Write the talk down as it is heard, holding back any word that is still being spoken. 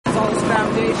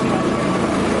foundation.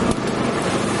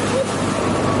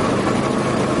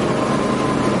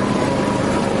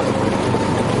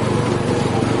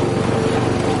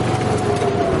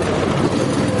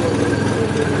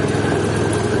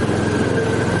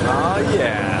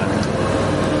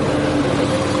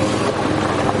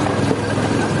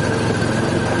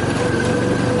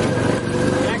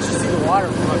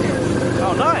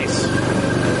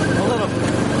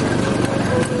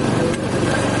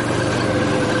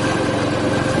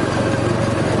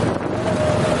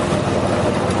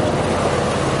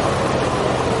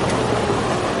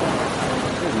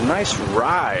 Nice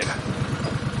ride.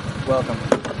 Welcome.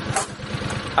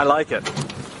 I like it.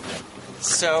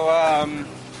 So,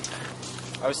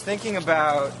 I was thinking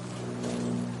about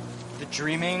the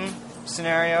dreaming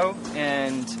scenario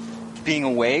and being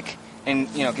awake,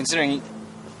 and considering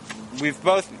you've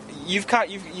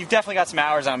definitely got some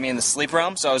hours on me in the sleep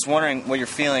realm. So I was wondering what you're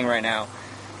feeling right now,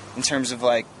 in terms of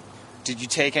did you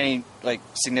take any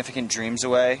significant dreams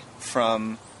away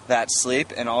from that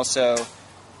sleep, and also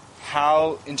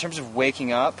how, in terms of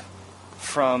waking up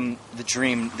from the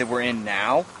dream that we're in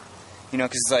now,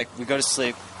 because we go to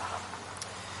sleep.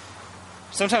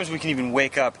 Sometimes we can even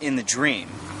wake up in the dream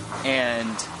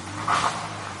and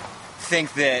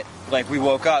think that we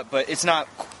woke up, but it's not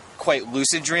quite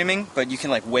lucid dreaming. But you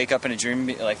can wake up in a dream,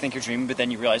 think you're dreaming, but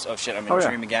then you realize, oh shit, I'm in a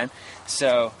dream again.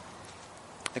 So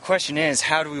the question is,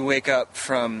 how do we wake up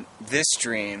from this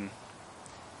dream?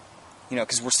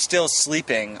 Because we're still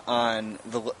sleeping on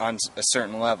a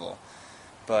certain level,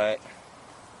 but.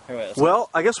 Well,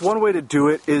 I guess one way to do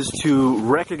it is to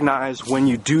recognize when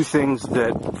you do things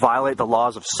that violate the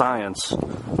laws of science.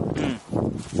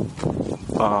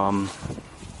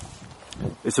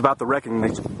 It's about the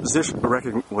recognition.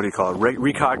 What do you call it?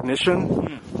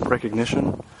 Recognition.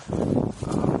 Recognition.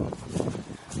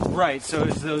 Right. So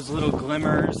it's those little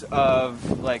glimmers of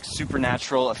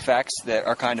supernatural effects that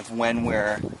are kind of when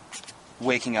we're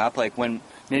waking up, when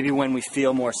we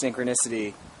feel more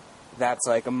synchronicity. That's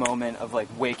a moment of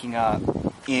waking up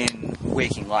in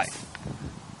waking life.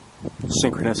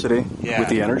 Synchronicity with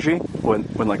the energy, when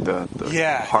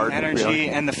the heart the energy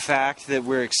and the fact that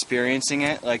we're experiencing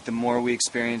it. The more we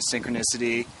experience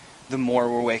synchronicity, the more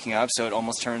we're waking up. So it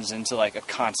almost turns into a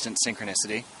constant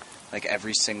synchronicity,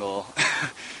 every single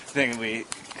thing we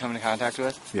come into contact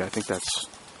with. Yeah, I think that's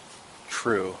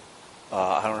true.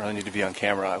 I don't really need to be on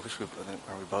camera. Are we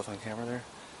both on camera there?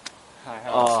 Hi,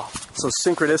 so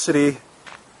synchronicity.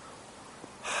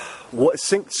 What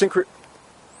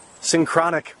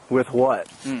synchronic with what?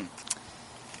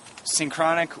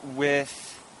 Synchronic with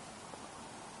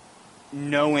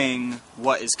knowing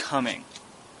what is coming.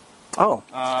 Oh.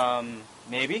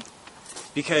 Maybe,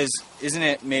 because isn't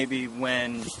it maybe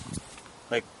when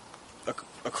a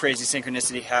crazy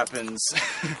synchronicity happens?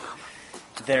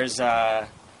 There's we're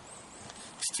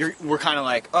kind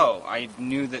of oh, I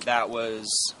knew that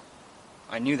was.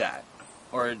 I knew that,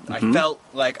 or I felt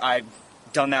like I'd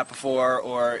done that before,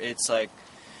 or it's so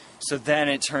then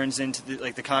it turns into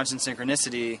the constant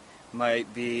synchronicity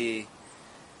might be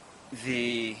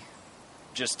the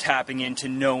just tapping into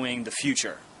knowing the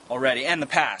future already and the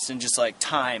past, and just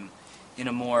time in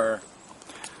a more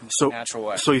natural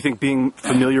way. So you think being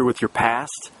familiar with your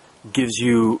past gives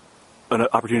you an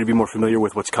opportunity to be more familiar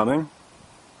with what's coming?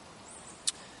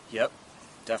 Yep,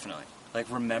 definitely.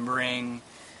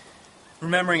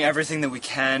 Remembering everything that we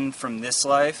can from this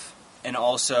life, and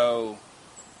also,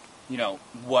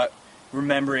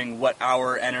 remembering what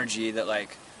our energy that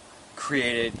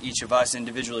created each of us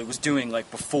individually was doing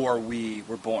before we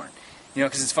were born.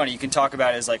 Because it's funny, you can talk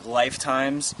about it as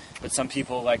lifetimes, but some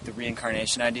people the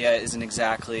reincarnation idea isn't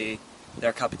exactly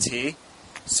their cup of tea.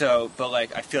 So, but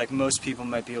I feel most people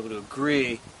might be able to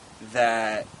agree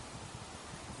that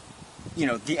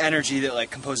the energy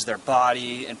that composes their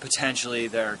body and potentially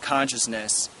their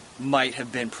consciousness might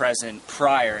have been present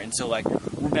prior, and so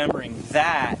remembering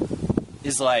that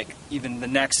is even the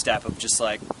next step of just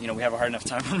we have a hard enough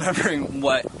time remembering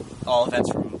what all events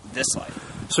from this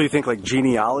life. So you think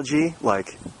genealogy,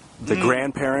 the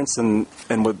grandparents and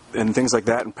things like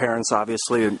that, and parents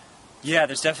obviously. And yeah,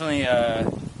 there's definitely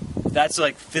that's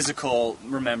physical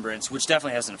remembrance, which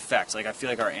definitely has an effect. I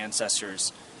feel our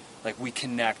ancestors, we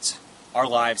connect. Our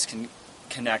lives can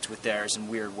connect with theirs in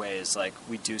weird ways.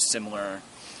 We do similar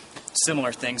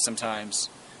things sometimes,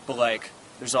 but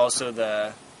there's also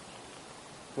the,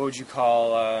 what would you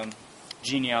call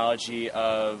genealogy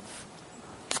of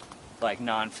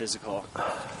non-physical?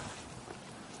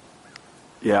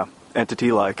 Yeah,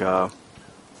 entity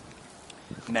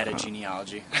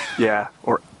metagenealogy. Yeah,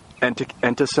 or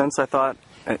enticense. I thought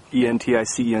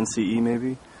ENTICENCE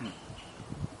maybe.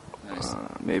 Nice.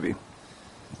 maybe.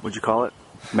 What'd you call it?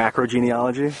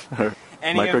 Macrogenealogy? Or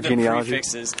Any of the microgenealogy?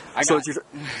 prefixes.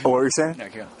 What were you saying? No,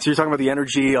 go. So you're talking about the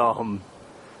energy,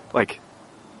 like,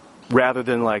 rather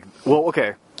than like, well,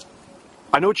 okay.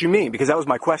 I know what you mean, because that was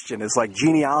my question. Is like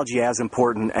genealogy as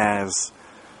important as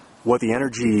what the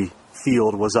energy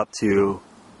field was up to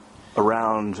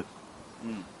around,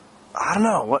 I don't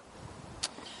know, what?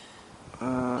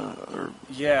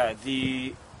 Yeah,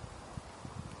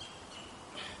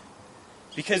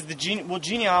 because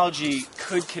genealogy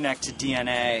could connect to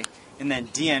DNA, and then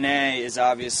DNA is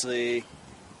obviously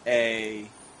a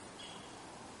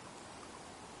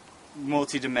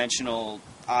multidimensional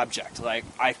object. Like,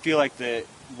 I feel like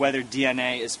whether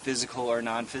DNA is physical or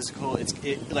non-physical, it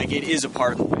is a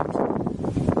part of the wave.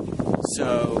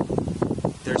 So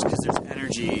there's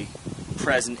energy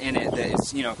present in it that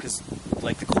is, because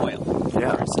like the coil.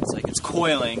 Yeah. For instance, like it's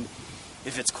coiling.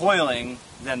 If it's coiling,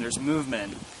 then there's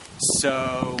movement.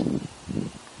 So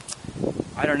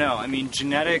I don't know. I mean,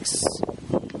 genetics.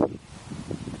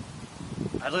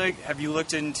 Have you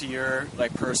looked into your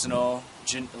personal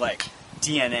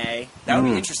DNA? That would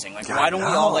be interesting. Like, why don't we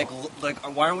all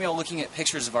why aren't we all looking at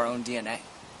pictures of our own DNA?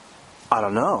 I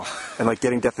don't know. And like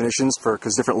getting definitions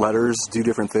because different letters do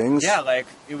different things. Yeah, like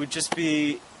it would just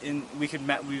be we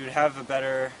would have a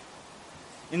better,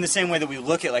 in the same way that we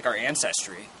look at like our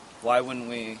ancestry. Why wouldn't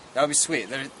we? That would be sweet.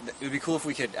 It would be cool if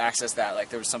we could access that. Like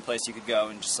there was some place you could go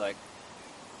and just like,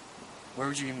 where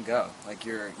would you even go? Like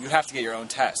you'd have to get your own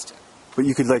test. But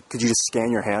you could you just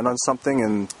scan your hand on something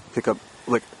and pick up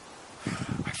like?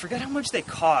 I forget how much they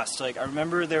cost. Like I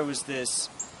remember there was this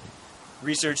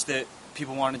research that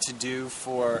people wanted to do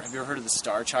for. Have you ever heard of the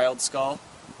Star Child skull?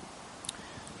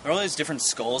 There are all these different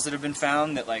skulls that have been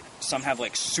found that like some have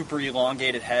like super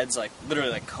elongated heads, like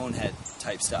literally like cone head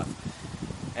type stuff.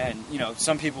 And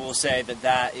some people will say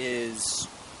that is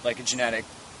like a genetic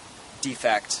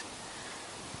defect,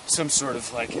 some sort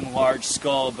of like enlarged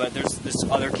skull. But there's this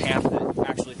other camp that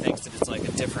actually thinks that it's like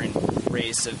a different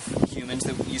race of humans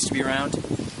that used to be around.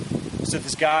 So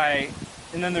this guy,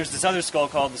 and then there's this other skull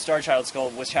called the Star Child skull,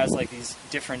 which has like these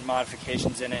different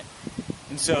modifications in it.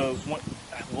 And so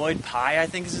Lloyd Pye, I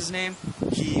think is his name,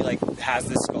 he like has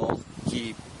this skull.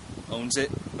 He owns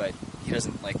it, but he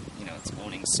doesn't like, it's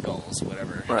owning skulls,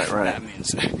 whatever that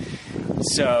means.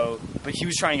 So, but he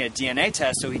was trying to get a DNA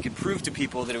test so he could prove to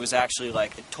people that it was actually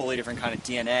like a totally different kind of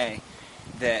DNA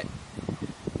that,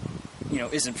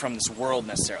 isn't from this world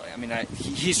necessarily. I mean,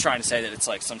 he's trying to say that it's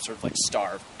like some sort of like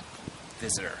star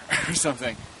visitor or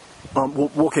something.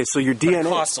 Well, okay, so your DNA... But it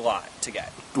costs a lot to get.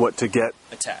 What, to get?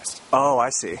 A test. Oh,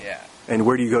 I see. Yeah. And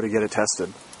where do you go to get it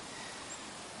tested?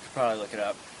 Could probably look it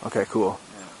up. Okay, cool.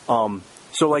 Yeah.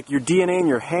 So, like, your DNA in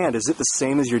your hand, is it the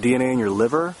same as your DNA in your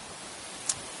liver?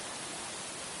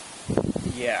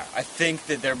 Yeah, I think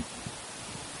that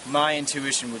my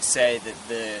intuition would say that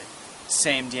the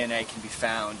same DNA can be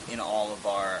found in all of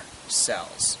our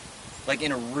cells. Like,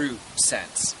 in a root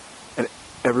sense. And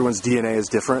everyone's DNA is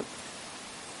different?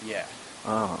 Yeah.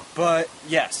 Oh. But,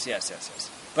 yes.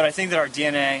 But I think that our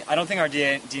DNA, I don't think our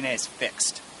DNA is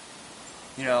fixed.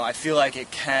 I feel like it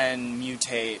can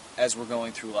mutate as we're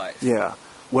going through life. Yeah.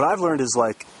 What I've learned is,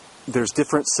 like, there's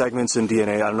different segments in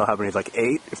DNA. I don't know how many, like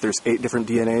 8. If there's 8 different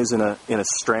DNAs in a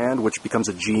strand, which becomes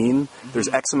a gene, there's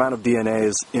X amount of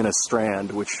DNAs in a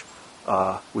strand, which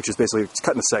is basically it's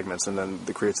cut into segments, and then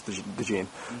that creates the gene.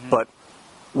 But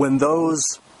when those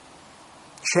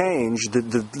change,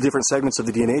 the different segments of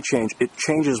the DNA change, it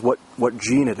changes what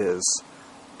gene it is.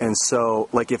 And so,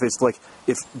 like, if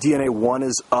DNA 1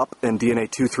 is up and DNA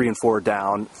 2, 3, and 4 are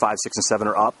down, 5, 6, and 7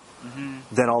 are up,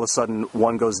 then all of a sudden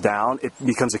 1 goes down, it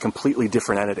becomes a completely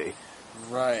different entity.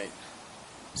 Right.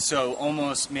 So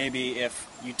almost maybe if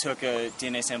you took a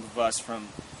DNA sample of us from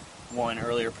one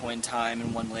earlier point in time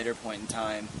and one later point in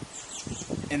time,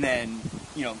 and then,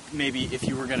 maybe if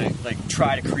you were going to, like,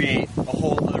 try to create a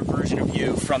whole other version of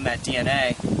you from that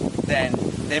DNA, then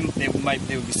they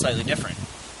would be slightly different.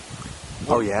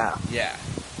 Oh, yeah. Yeah.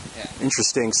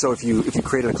 Interesting. So if you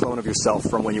created a clone of yourself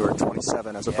from when you were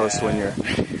 27 as opposed to when you're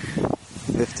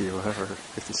 50 or whatever,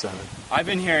 57. I've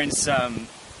been hearing some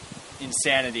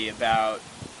insanity about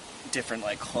different,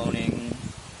 like, cloning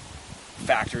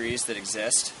factories that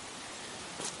exist.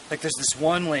 Like, there's this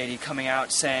one lady coming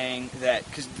out saying that,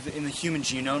 because in the Human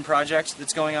Genome Project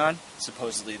that's going on,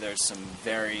 supposedly there's some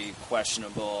very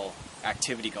questionable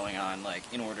activity going on, like,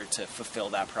 in order to fulfill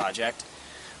that project.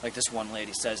 Like, this one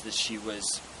lady says that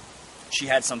she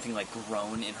had something, like,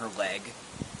 grown in her leg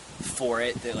for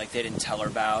it that, like, they didn't tell her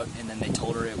about, and then they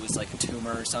told her it was, like, a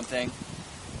tumor or something.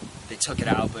 They took it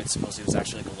out, but supposedly it was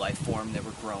actually, like, a life form that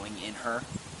were growing in her.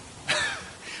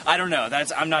 I don't know.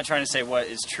 I'm not trying to say what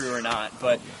is true or not,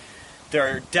 but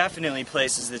there are definitely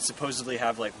places that supposedly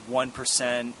have like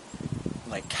 1%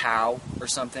 like cow or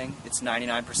something. It's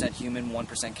 99% human,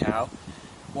 1% cow,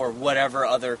 or whatever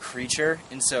other creature.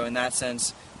 And so in that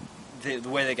sense, the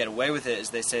way they get away with it is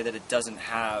they say that it doesn't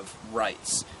have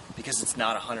rights because it's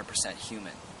not 100%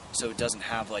 human. So it doesn't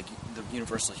have like the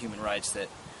universal human rights that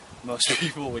most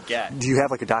people would get. Do you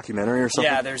have like a documentary or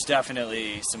something? Yeah, there's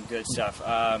definitely some good stuff.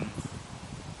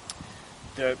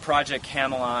 The Project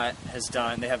Camelot has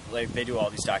done. They do all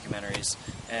these documentaries,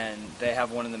 and they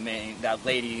have one of the that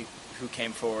lady who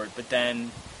came forward. But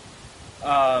then,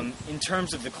 in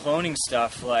terms of the cloning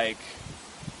stuff, like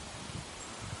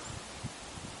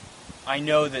I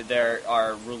know that there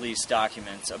are released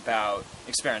documents about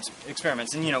experiments,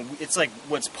 and it's like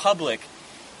what's public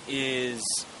is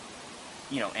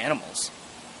animals,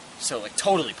 so like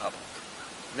totally public.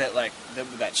 That like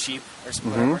that sheep or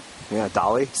whatever. Mm-hmm. Yeah,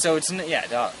 Dolly. So it's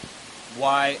Dolly.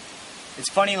 Why? It's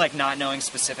funny like not knowing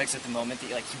specifics at the moment that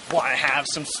you want to have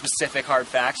some specific hard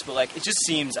facts, but like it just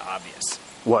seems obvious.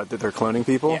 What, that they're cloning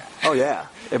people? Yeah. Oh yeah.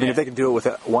 I mean, if they can do it with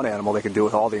one animal, they can do it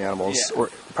with all the animals, or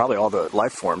probably all the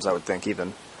life forms. I would think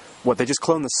even. What, they just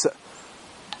clone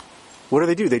what do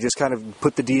they do? They just kind of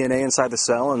put the DNA inside the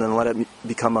cell and then let it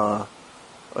become a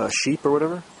sheep or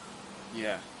whatever.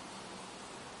 Yeah.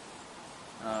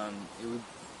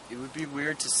 It would be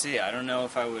weird to see. I don't know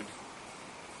if I would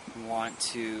want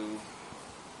to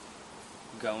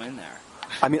go in there.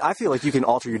 I mean, I feel like you can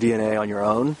alter your DNA on your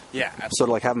own. Yeah, absolutely. So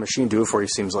to like have a machine do it for you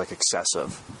seems like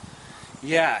excessive.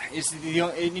 Yeah,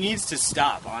 it needs to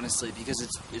stop, honestly, because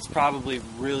it's probably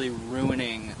really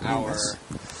ruining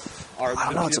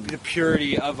the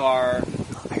purity of our.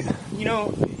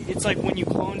 It's like when you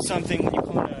clone something, when you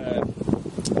clone a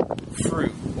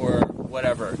fruit or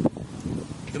whatever.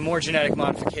 The more genetic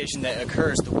modification that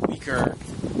occurs, the weaker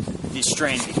the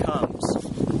strain becomes.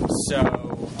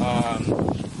 So,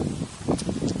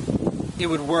 it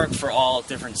would work for all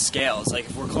different scales. Like,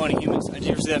 if we're cloning humans, did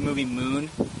you ever see that movie Moon?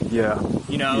 Yeah.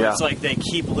 It's like they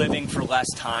keep living for less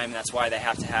time. That's why they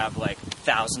have to have, like,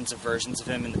 thousands of versions of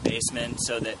him in the basement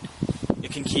so that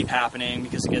it can keep happening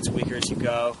because it gets weaker as you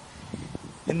go.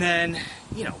 And then,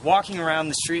 walking around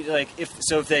the street, like,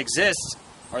 if they exist,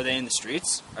 are they in the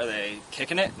streets? Are they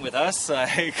kicking it with us?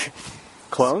 Like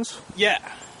clones? Yeah.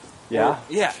 Yeah? Well,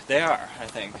 yeah, they are, I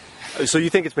think. So you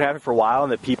think it's been happening for a while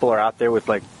and that people are out there with,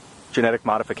 like, genetic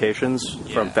modifications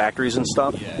from factories and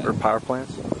stuff? Yeah. Or power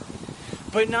plants?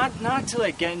 But not to,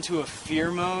 like, get into a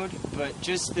fear mode, but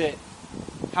just that,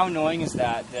 how annoying is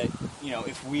that,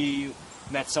 if we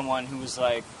met someone who was,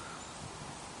 like,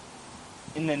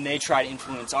 and then they try to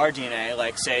influence our DNA,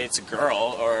 like, say it's a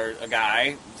girl or a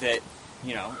guy that,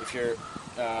 if you're,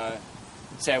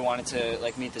 say I wanted to,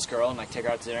 like, meet this girl and, like, take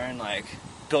her out to dinner and, like,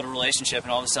 build a relationship,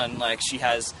 and all of a sudden, like, she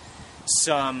has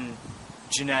some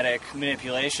genetic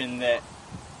manipulation that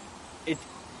it,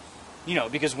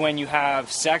 because when you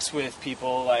have sex with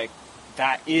people, like,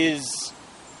 that is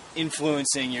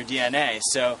influencing your DNA.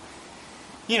 So,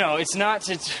 it's not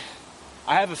to,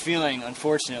 I have a feeling,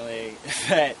 unfortunately,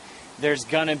 that there's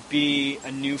gonna be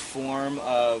a new form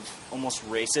of almost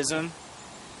racism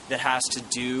that has to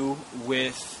do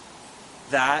with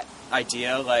that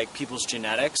idea, like people's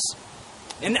genetics.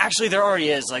 And actually there already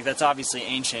is, like, that's obviously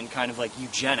ancient, kind of like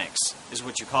eugenics is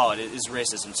what you call it, is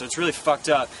racism. So it's really fucked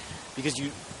up because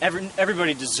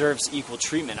everybody deserves equal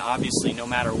treatment, obviously, no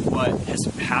matter what has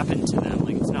happened to them.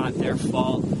 Like, it's not their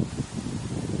fault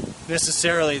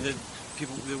necessarily that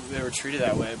people, they were treated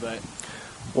that way, but...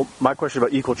 Well, my question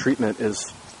about equal treatment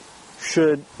is,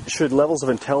 should levels of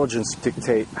intelligence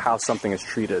dictate how something is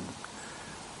treated?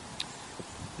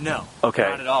 No. Okay.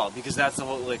 Not at all, because that's the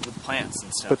whole, like, with plants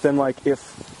and stuff. But then, like,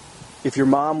 if your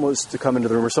mom was to come into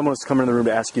the room, or someone was to come into the room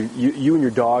to ask you and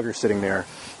your dog are sitting there,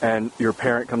 and your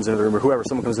parent comes into the room, or whoever,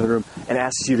 someone comes into the room and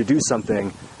asks you to do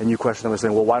something, and you question them and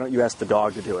saying, well, why don't you ask the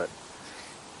dog to do it?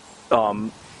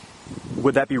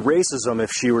 Would that be racism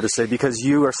if she were to say, because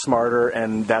you are smarter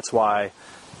and that's why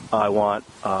I want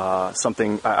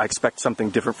something, I expect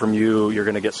something different from you, you're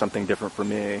going to get something different from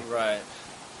me? Right.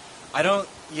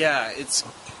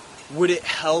 Would it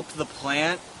help the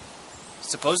plant?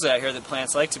 Supposedly I hear that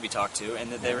plants like to be talked to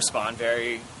and that they respond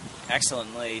very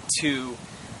excellently to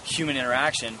human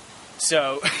interaction.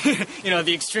 So,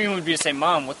 the extreme would be to say,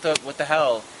 Mom, what the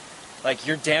hell? Like,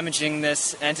 you're damaging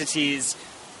this entity's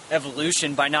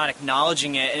evolution by not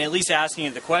acknowledging it and at least asking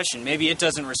it the question. Maybe it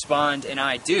doesn't respond and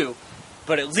I do,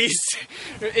 but at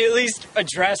least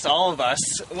address all of us.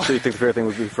 So you think the fair thing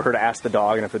would be for her to ask the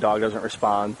dog, and if the dog doesn't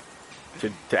respond,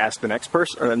 to ask the next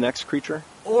person or the next creature?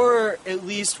 Or at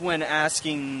least when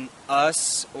asking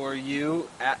us or you,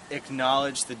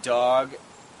 acknowledge the dog.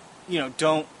 You know,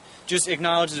 don't just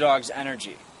acknowledge the dog's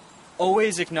energy.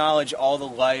 Always acknowledge all the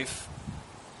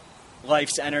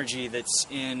life's energy that's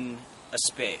in a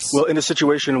space. Well, in a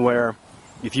situation where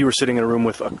if you were sitting in a room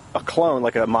with a clone,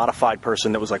 like a modified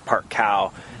person that was like part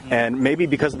cow, and maybe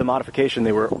because of the modification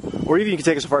they were, or even you could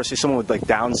take it so far as to say someone with like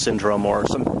Down syndrome or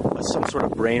some sort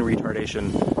of brain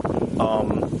retardation.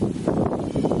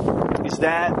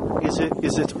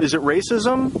 Is it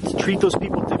racism to treat those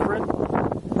people different?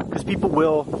 Because people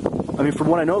will, I mean, from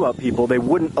what I know about people, they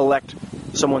wouldn't elect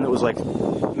someone that was like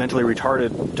mentally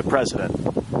retarded to president.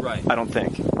 Right. I don't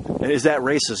think. Is that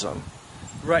racism?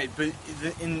 Right, but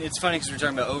and it's funny because we're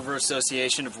talking about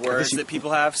over-association of words that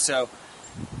people have. So,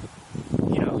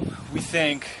 you know, we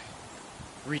think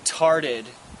retarded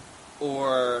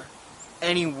or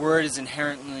any word is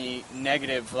inherently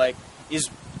negative. Like,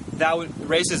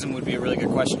 racism would be a really good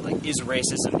question. Like, is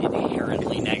racism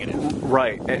inherently negative?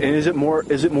 Right, and is it more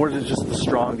than just the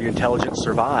strong, the intelligent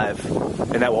survive,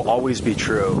 and that will always be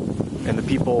true, and the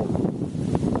people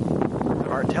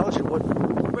are intelligent? What?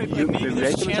 Right, but maybe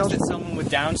there's a chance that someone with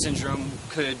Down syndrome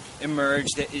could emerge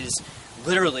that is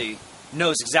literally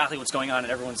knows exactly what's going on,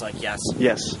 and everyone's like, yes.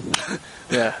 Yes.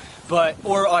 Yeah. But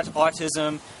or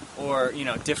autism, or you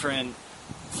know, different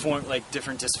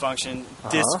dysfunctions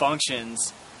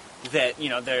that you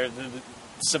know the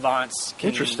savants can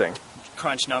Interesting.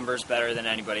 Crunch numbers better than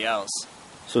anybody else.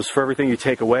 So it's for everything you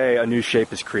take away, a new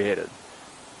shape is created.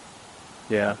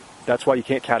 Yeah, that's why you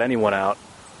can't count anyone out,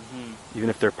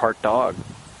 even if they're part dog.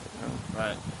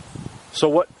 Right. So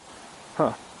what?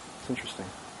 Huh. It's interesting.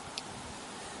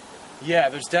 Yeah,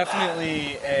 there's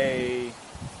definitely a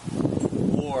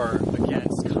war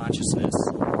against consciousness.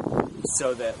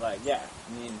 So that, like, yeah,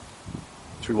 I mean...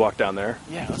 Should we walk down there?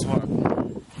 Yeah, let's walk.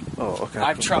 Oh, okay.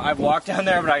 I've walked down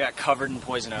there, but I got covered in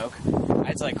poison oak.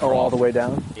 It's like... all the way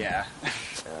down? Yeah.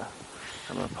 Yeah.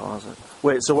 I'm going to pause it.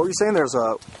 Wait, so what were you saying? There's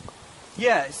a...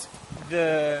 Yes,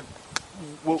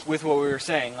 with what we were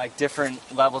saying, like, different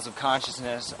levels of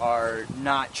consciousness are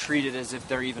not treated as if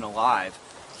they're even alive.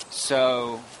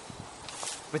 So...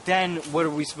 But then, what are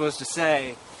we supposed to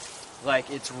say? Like,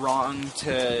 it's wrong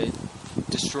to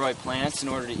destroy plants in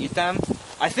order to eat them?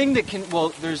 I think that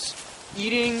there's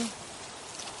eating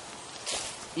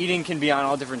can be on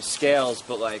all different scales,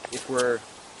 but like, it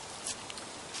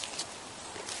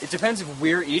depends if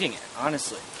we're eating it,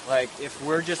 honestly. Like, if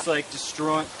we're just like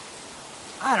destroying,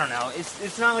 I don't know,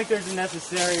 it's not like there's a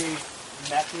necessary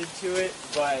method to it,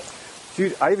 but...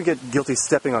 Dude, I even get guilty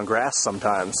stepping on grass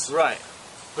sometimes. Right.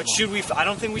 But I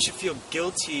don't think we should feel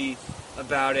guilty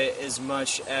about it as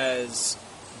much as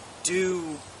do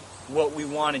what we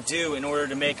want to do in order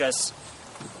to make us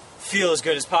feel as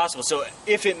good as possible. So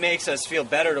if it makes us feel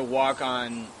better to walk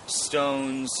on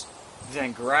stones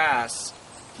than grass,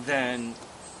 then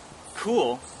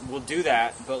cool, we'll do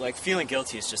that. But like, feeling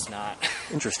guilty is just not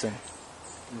Interesting.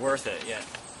 worth it yet.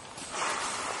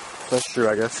 That's true,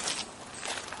 I guess.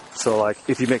 So like,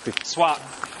 if you make the... Swap.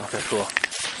 Okay, cool.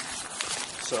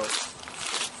 So,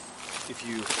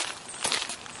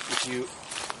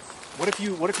 what if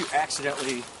you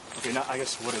accidentally, okay, I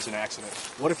guess what is an accident?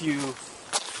 What if you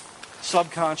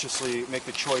subconsciously make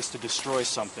the choice to destroy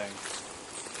something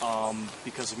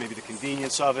because of maybe the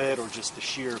convenience of it or just the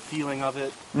sheer feeling of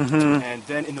it, and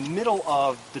then in the middle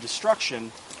of the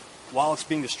destruction, while it's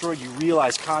being destroyed, you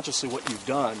realize consciously what you've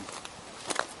done.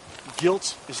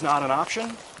 Guilt is not an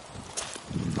option.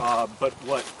 But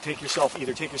either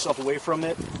take yourself away from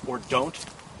it or don't.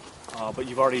 But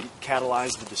you've already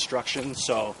catalyzed the destruction,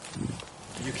 so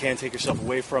you can take yourself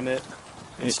away from it.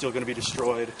 It's still going to be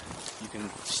destroyed. You can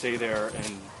stay there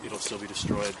and it'll still be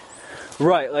destroyed.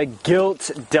 Right, like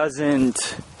guilt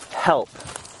doesn't help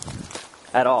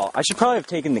at all. I should probably have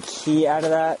taken the key out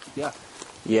of that. Yeah.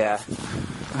 Yeah.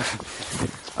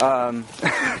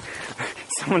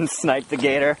 Someone sniped the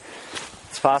gator.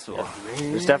 It's possible.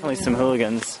 There's definitely some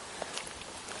hooligans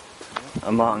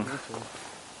among.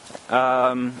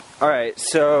 Alright,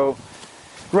 so...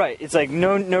 Right, it's like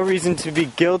no reason to be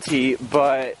guilty,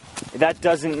 but that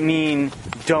doesn't mean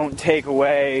don't take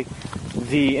away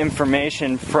the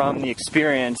information from the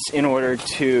experience in order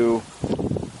to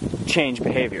change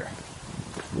behavior.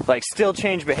 Like, still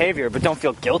change behavior, but don't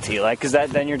feel guilty, like, because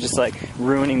then you're just, like,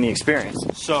 ruining the experience.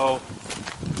 So,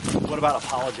 what about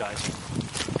apologizing?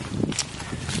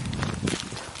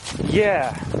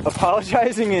 Yeah,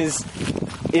 apologizing is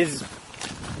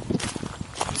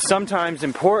sometimes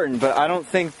important, but I don't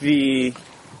think the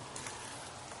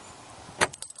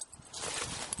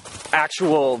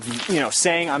actual,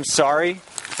 saying I'm sorry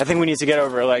I think we need to get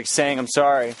over like saying I'm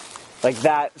sorry, like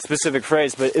that specific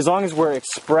phrase. But as long as we're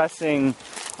expressing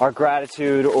our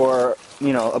gratitude or,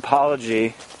 you know,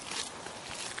 apology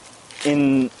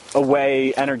in a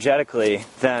way energetically,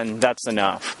 then that's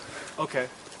enough. Okay,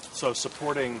 so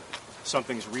supporting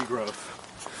something's regrowth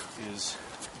is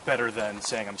better than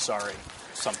saying I'm sorry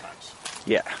sometimes.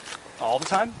 Yeah. All the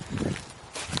time?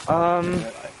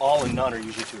 All and none are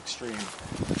usually too extreme.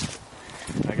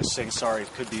 I guess saying sorry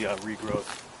could be a regrowth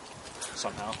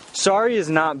somehow. Sorry is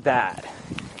not bad,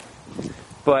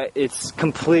 but it's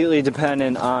completely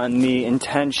dependent on the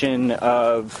intention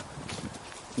of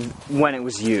when it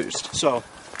was used. So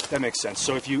that makes sense.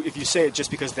 So if you say it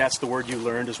just because that's the word you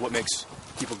learned is what makes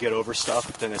people get over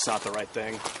stuff, then it's not the right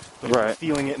thing. But if you're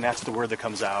feeling it and that's the word that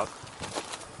comes out,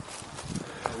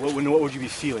 what would you be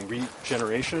feeling?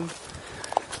 Regeneration?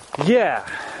 Yeah.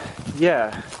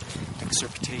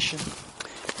 Excerptation?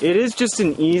 It is just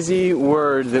an easy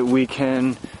word that we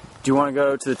can... Do you want to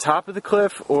go to the top of the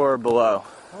cliff or below?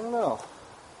 I don't know.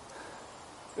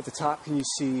 At the top, can you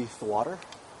see the water?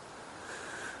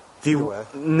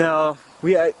 No.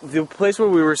 The place where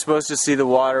we were supposed to see the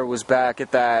water was back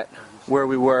at that, where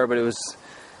we were, but it's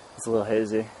a little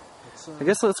hazy. I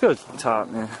guess let's go to the top,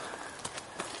 man.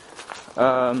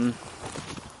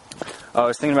 I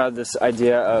was thinking about this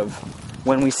idea of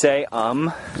when we say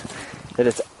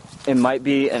that it might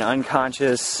be an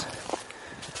unconscious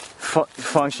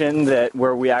function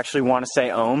where we actually want to say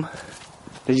Om.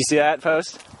 Did you see that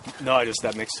post? No,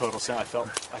 that makes total sense.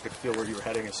 I could feel where you were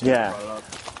heading as soon as you brought it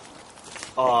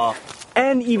up.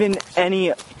 And even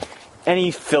any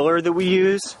filler that we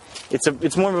use,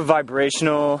 it's more of a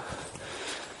vibrational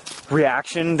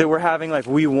reaction that we're having. Like,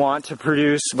 we want to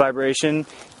produce vibration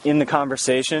in the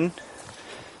conversation,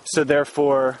 so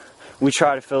therefore we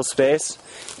try to fill space,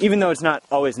 even though it's not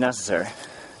always necessary.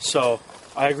 So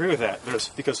I agree with that.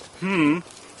 Because and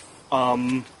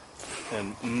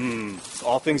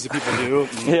all things that people do.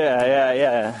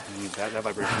 Yeah. That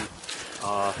vibration.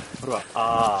 What about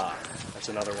That's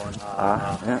another one.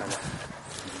 Yeah.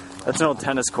 That's an old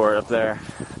tennis court up there,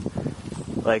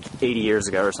 like 80 years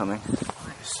ago or something.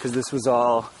 Because this was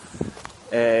all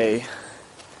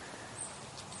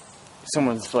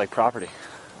someone's like property.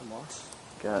 Moss?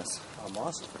 Guess.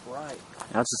 Moss is right.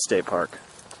 That's a state park.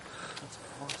 That's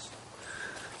moss.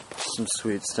 Some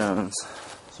sweet stones.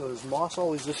 So is moss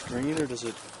always this green, or does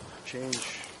it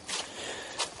change?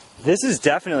 This is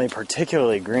definitely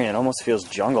particularly green. It almost feels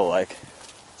jungle-like.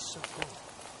 It's so cool.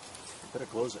 I bet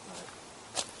it glows at night.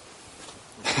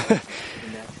 The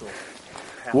natural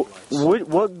path lights.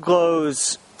 What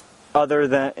glows other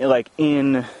than, like,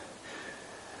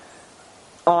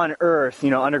 on Earth, you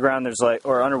know, underground there's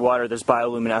or underwater there's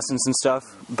bioluminescence and stuff,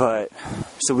 but,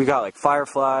 so we got like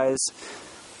fireflies.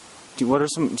 Do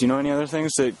you know any other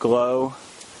things that glow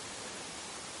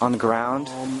on the ground?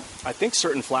 I think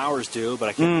certain flowers do, but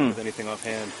I can't think of anything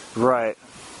offhand. Right.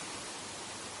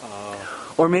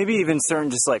 Or maybe even certain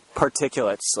just like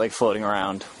particulates like floating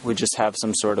around would just have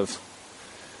some sort of...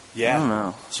 Yeah. I don't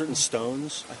know. Certain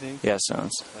stones, I think. Yeah,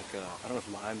 stones. Like, I don't know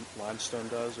if limestone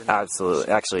does or not.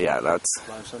 Absolutely. Actually, yeah, that's...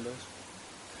 Limestone does.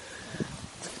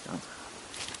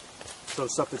 So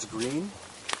stuff that's green?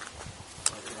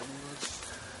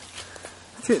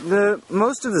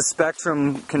 Most of the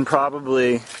spectrum can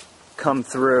probably come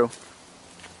through.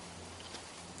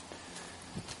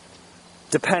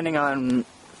 Depending on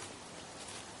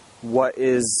what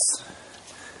is...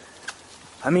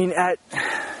 I mean,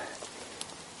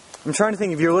 I'm trying to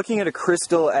think, if you're looking at a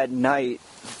crystal at night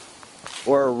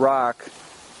or a rock,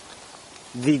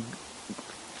 the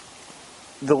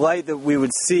light that we would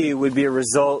see would be a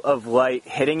result of light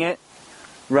hitting it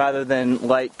rather than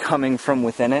light coming from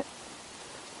within it,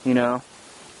 you know?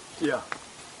 Yeah.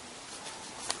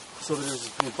 So there's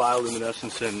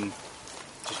bioluminescence and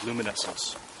just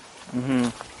luminescence. Mm-hmm.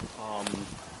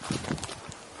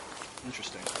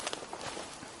 Interesting.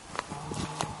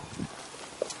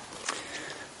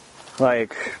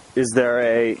 Like, is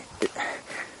there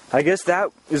I guess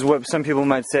that is what some people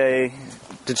might say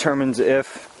determines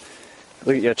if...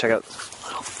 Yeah, check out this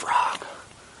little frog.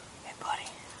 Hey, buddy.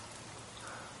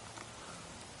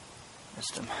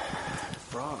 Missed him.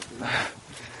 Frog, dude.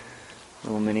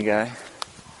 Little mini guy.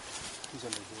 He's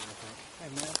under here, I think. Hey,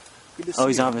 man. Good to see you.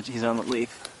 He's on the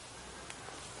leaf.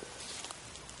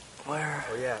 Where?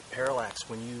 Oh, yeah, parallax.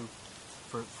 When you...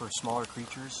 For smaller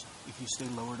creatures, if you stay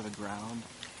lower to the ground...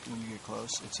 When you get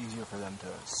close, it's easier for them to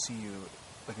see you.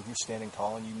 Like if you're standing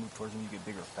tall and you move towards them, you get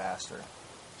bigger faster.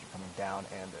 You're coming down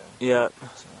and in. Yeah.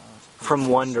 So, from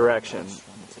one direction.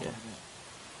 Yeah.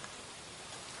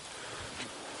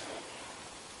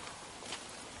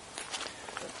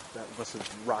 That must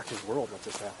have rocked his world when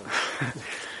this happened.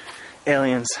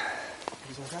 Aliens.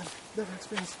 He's like, I've never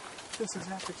experienced this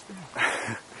exact experience.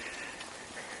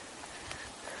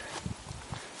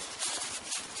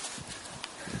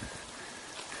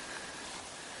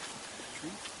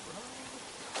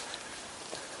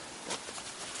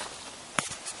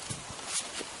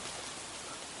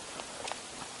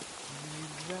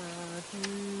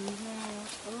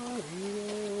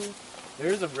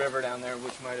 There's a river down there,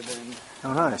 which might have been...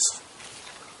 Oh, nice.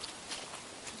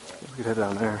 We could head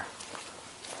down there.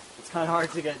 It's kind of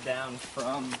hard to get down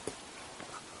from...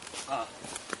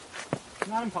 It's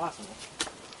not impossible.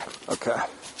 Okay.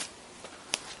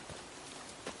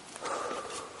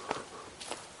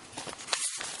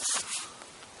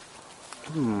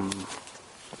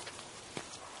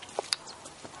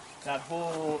 That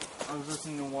whole... I was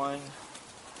listening to one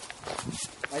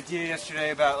idea yesterday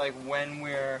about, like, when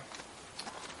we're...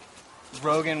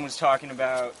 Rogan was talking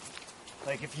about,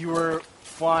 like, if you were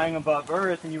flying above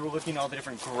Earth and you were looking at all the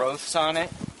different growths on it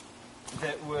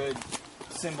that would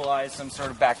symbolize some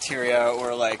sort of bacteria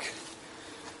or, like,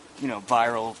 you know,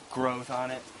 viral growth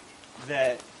on it,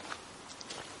 that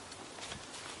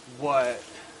what...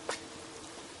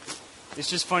 It's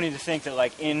just funny to think that,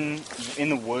 like, in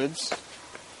the woods,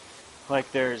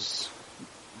 like, there's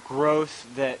growth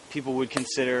that people would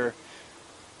consider,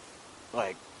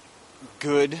 like,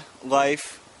 good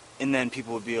life, and then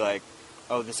people would be like,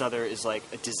 oh, this other is like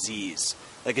a disease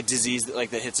that,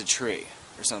 like, that hits a tree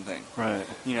or something. Right.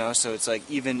 You know, so it's like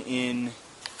even in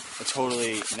a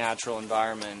totally natural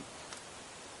environment,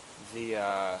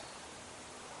 there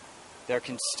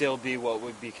can still be what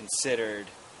would be considered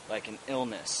like an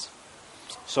illness.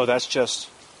 So that's just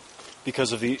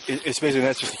because of it's basically,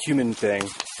 that's just a human thing,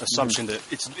 assumption that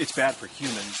it's bad for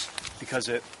humans because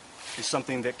it is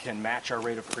something that can match our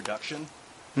rate of production.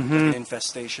 Like an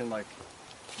infestation, like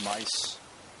mice.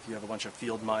 If you have a bunch of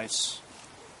field mice,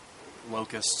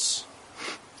 locusts,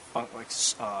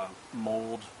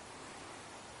 mold.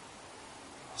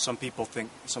 Some people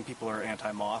are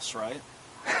anti-moss, right?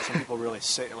 Some people really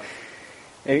say, like,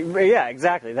 Yeah,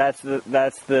 exactly. That's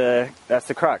the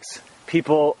crux.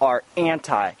 People are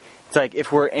anti. It's like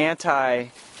if we're anti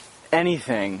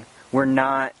anything, we're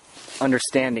not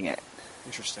understanding it.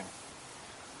 Interesting.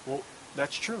 Well,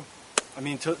 that's true. I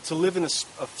mean, to live in a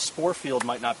spore field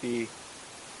might not be...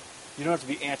 You don't have to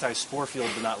be anti-spore field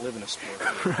to not live in a spore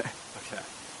field. Right. Okay.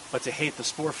 But to hate the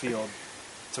spore field,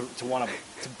 to want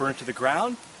to burn to the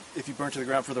ground, if you burn to the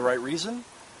ground for the right reason,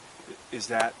 is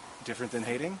that different than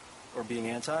hating or being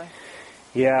anti?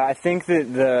 Yeah, I think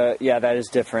that that is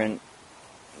different.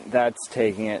 That's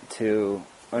taking it to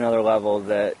another level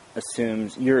that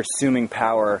assumes you're assuming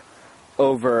power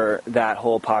over that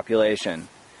whole population.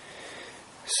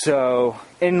 So,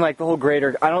 in like the whole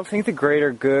greater, I don't think the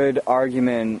greater good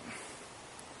argument.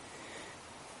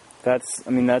 That's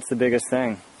the biggest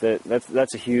thing.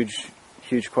 That's a huge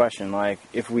question. Like,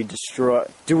 if we destroy,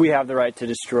 do we have the right to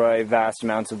destroy vast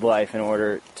amounts of life in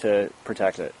order to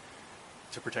protect it?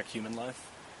 To protect human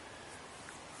life?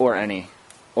 Or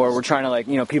we're trying to, like,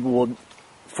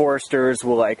 foresters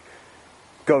will, like,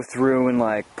 go through and,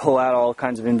 like, pull out all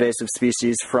kinds of invasive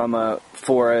species from a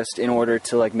forest in order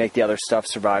to, like, make the other stuff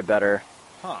survive better.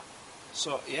 Huh.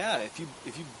 So, yeah, if you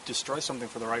destroy something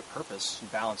for the right purpose, you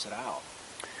balance it out.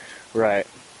 Right.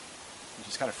 Which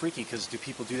is kind of freaky, because do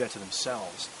people do that to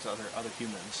themselves, to other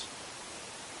humans?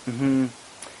 Mm-hmm.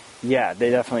 Yeah,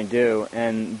 they definitely do.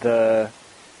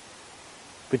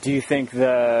 But do you think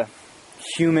the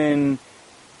human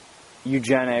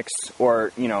eugenics,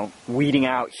 or, weeding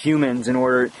out humans in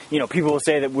order, people will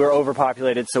say that we're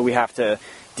overpopulated, so we have to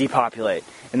depopulate.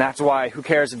 And that's why, who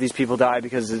cares if these people die,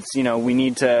 because it's, we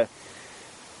need to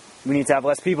have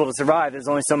less people to survive. There's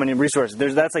only so many resources.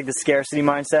 That's like the scarcity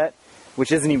mindset,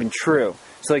 which isn't even true.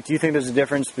 So, like, do you think there's a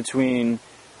difference between,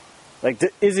 like,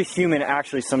 is a human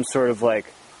actually some sort of, like,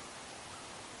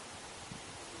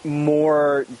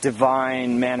 more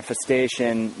divine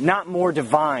manifestation? Not more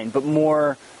divine, but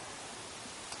more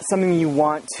something you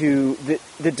want to,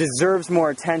 that deserves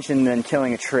more attention than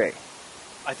killing a tree?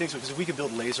 I think so, because if we could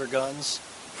build laser guns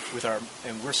with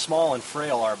and we're small and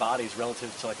frail, our bodies,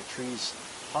 relative to like a tree's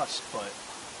husk, but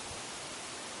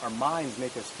our minds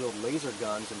make us build laser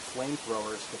guns and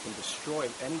flamethrowers that can destroy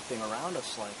anything around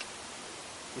us, like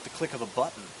with the click of a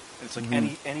button. And it's like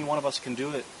any one of us can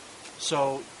do it.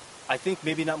 So I think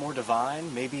maybe not more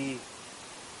divine, maybe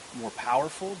more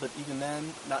powerful, but even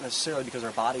then, not necessarily, because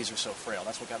our bodies are so frail.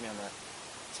 That's what got me on that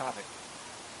topic.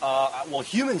 Well,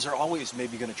 humans are always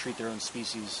maybe going to treat their own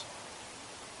species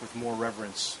with more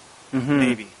reverence.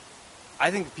 Maybe.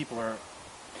 I think people are...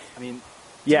 I mean,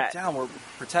 Yeah. deep down, we're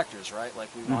protectors, right? Like,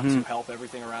 we want to help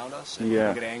everything around us, and we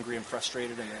get angry and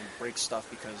frustrated and then break stuff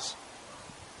because,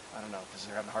 I don't know, because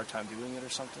they're having a hard time doing it or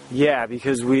something? Yeah,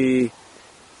 because we're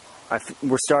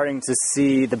starting to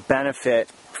see the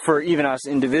benefit for even us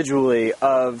individually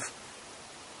of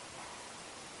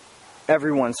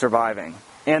everyone surviving,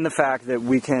 and the fact that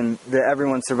that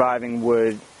everyone surviving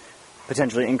would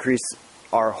potentially increase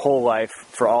our whole life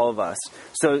for all of us.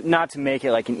 So not to make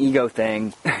it like an ego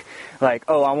thing, like,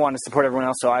 oh, I want to support everyone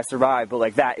else so I survive, but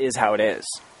like that is how it is.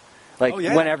 Like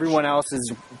when everyone else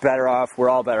is better off, we're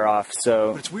all better off.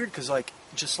 So, but it's weird because like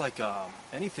just like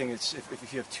anything, it's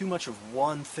if you have too much of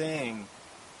one thing,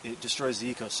 it destroys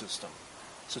the ecosystem.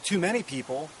 So too many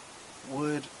people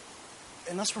would,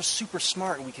 unless we're super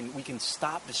smart and we can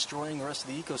stop destroying the rest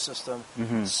of the ecosystem,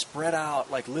 spread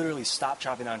out, like literally stop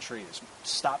chopping down trees,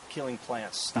 stop killing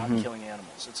plants, stop killing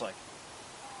animals. It's like,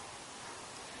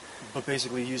 but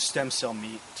basically use stem cell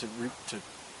meat to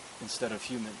instead of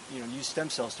human, use stem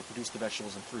cells to produce the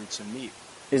vegetables and fruits and meat.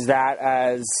 Is that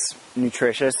as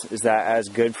nutritious? Is that as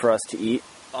good for us to eat?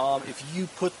 If you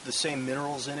put the same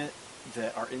minerals in it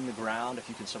that are in the ground, if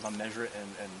you can somehow measure it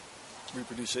and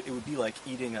reproduce it, it would be like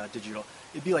eating a digital.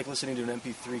 It'd be like listening to an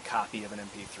MP3 copy of an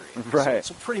MP3. Right.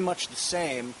 So pretty much the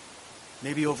same.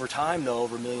 Maybe over time, though,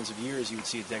 over millions of years, you would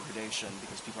see a degradation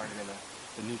because people aren't getting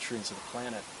the nutrients of the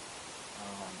planet.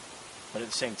 But at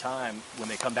the same time, when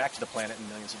they come back to the planet in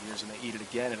millions of years and they eat it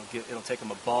again, it'll take them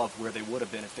above where they would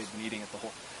have been if they'd been eating it the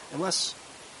whole. Unless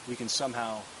we can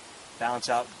somehow balance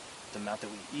out the amount that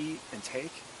we eat and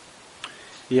take.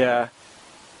 Yeah.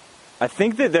 I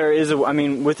think that there is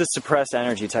with the suppressed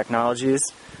energy technologies,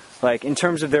 like in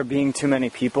terms of there being too many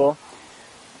people,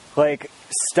 like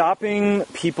stopping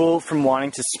people from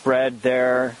wanting to spread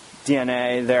their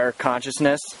DNA, their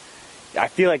consciousness, I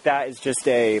feel like that is just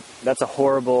that's a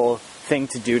horrible thing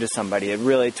to do to somebody. To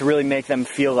really make them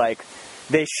feel like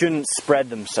they shouldn't spread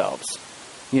themselves.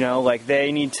 Like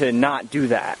they need to not do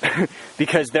that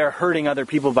because they're hurting other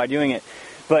people by doing it.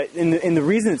 But in the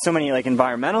reason that so many like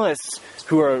environmentalists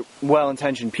who are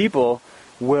well-intentioned people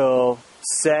will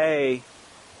say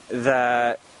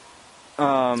that,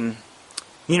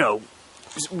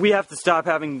 we have to stop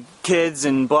having kids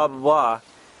and blah, blah, blah,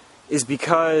 is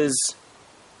because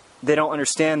they don't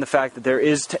understand the fact that there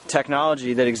is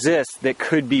technology that exists that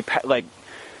could be, like,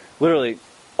 literally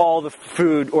all the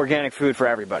food, organic food for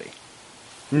everybody.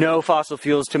 No fossil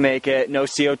fuels to make it, no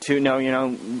CO2,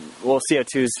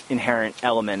 CO2 is inherent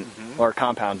element or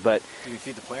compound, but... You can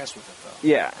feed the plants with it, though.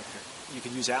 Yeah. You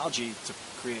can use algae to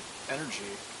create energy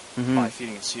by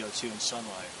feeding it CO2 and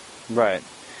sunlight. Right. It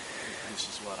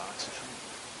produces, oxygen?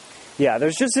 Yeah,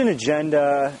 there's just an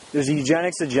agenda, there's a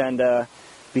eugenics agenda,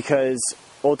 because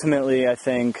ultimately I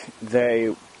think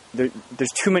there's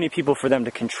too many people for them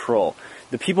to control.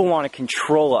 The people want to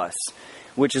control us,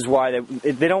 which is why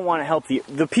they don't want to help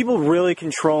the people really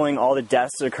controlling all the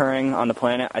deaths occurring on the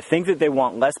planet. I think that they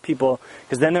want less people,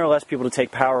 because then there are less people to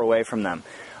take power away from them.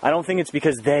 I don't think it's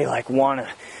because they want to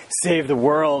save the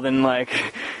world and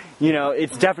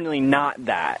it's definitely not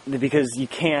that, because you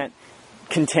can't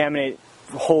contaminate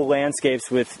whole landscapes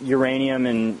with uranium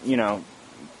and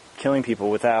killing people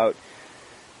without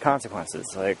consequences.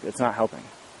 It's not helping.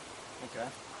 Okay.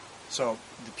 So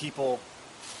the people.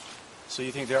 So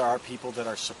you think there are people that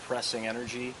are suppressing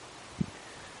energy?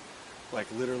 Like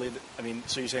literally,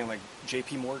 so you're saying like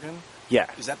J.P. Morgan?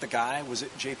 Yeah. Is that the guy? Was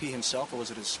it J.P. himself or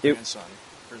was it his grandson?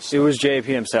 It was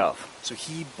J.P. himself. So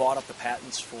he bought up the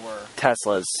patents for...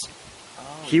 Tesla's.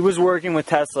 Oh. He was working with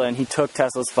Tesla and he took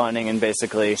Tesla's funding and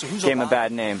basically gave him a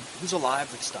bad name. Who's alive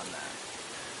that's done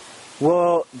that?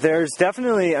 Well, there's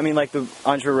definitely, like the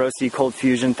Andre Rossi cold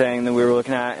fusion thing that we were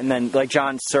looking at, and then like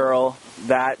John Searle,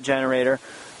 that generator.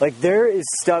 There is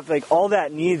stuff, all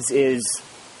that needs is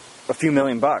a few $1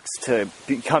 million to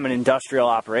become an industrial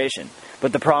operation.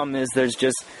 But the problem is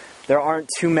there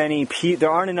aren't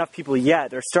enough people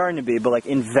yet. They're starting to be, but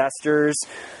investors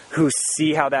who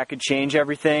see how that could change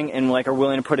everything and are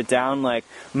willing to put it down,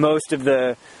 most of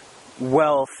the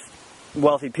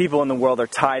wealthy people in the world are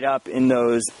tied up in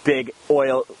those big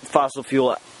oil, fossil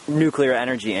fuel, nuclear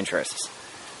energy interests.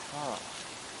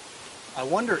 I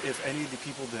wonder if any of the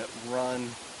people that run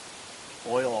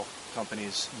oil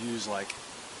companies use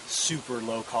super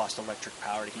low-cost electric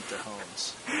power to heat their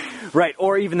homes. Right,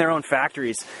 or even their own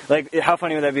factories. How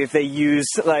funny would that be if they use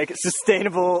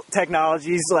sustainable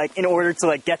technologies in order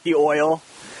to get the oil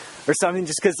or something,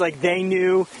 just because they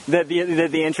knew that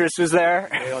the interest was there.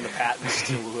 They own the patents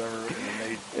to whoever.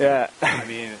 And yeah.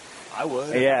 I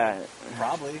would. Yeah.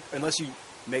 Probably, unless you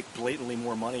make blatantly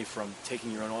more money from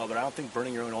taking your own oil. But I don't think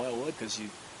burning your own oil would, because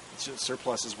it's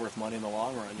surplus is worth money in the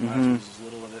long run. You might as well use as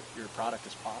little of your product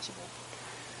as possible.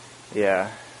 Yeah.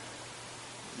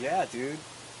 Yeah, dude.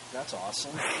 That's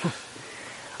awesome.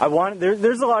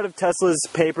 There's a lot of Tesla's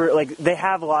paper, like they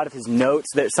have a lot of his notes,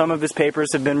 that some of his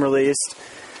papers have been released,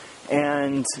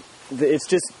 and it's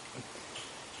just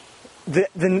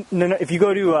if you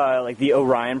go to like the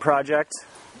Orion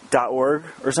Project.org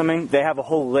or something, they have a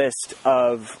whole list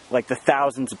of like the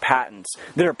thousands of patents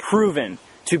that are proven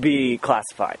to be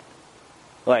classified,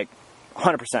 like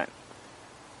 100%.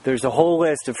 There's a whole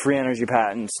list of free energy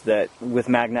patents that with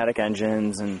magnetic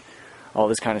engines and all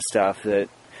this kind of stuff that.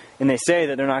 And they say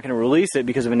that they're not going to release it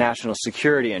because of a national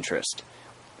security interest.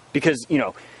 Because, you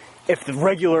know, if the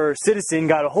regular citizen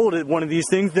got a hold of one of these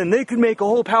things, then they could make a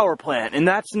whole power plant, and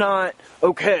that's not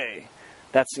okay.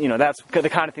 That's, you know, that's the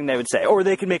kind of thing they would say. Or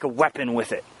they could make a weapon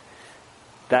with it.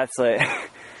 That's like...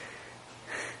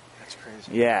 That's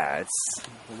crazy. Yeah, it's...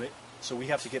 So we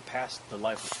have to get past the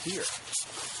life of fear.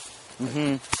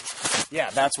 Mm-hmm. Yeah,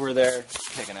 that's where they're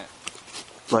taking it.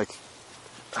 Like,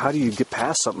 how do you get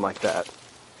past something like that?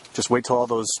 Just wait till all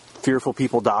those fearful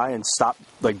people die and stop,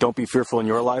 like, don't be fearful in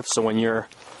your life, so when you're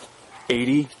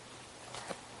 80...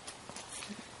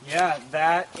 Yeah,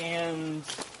 that and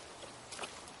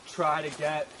try to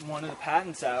get one of the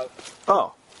patents out.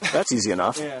 Oh, that's easy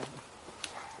enough. Yeah.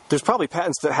 There's probably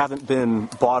patents that haven't been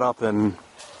bought up and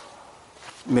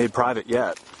made private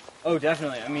yet. Oh,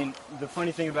 definitely. I mean, the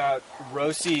funny thing about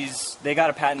Rossi's, they got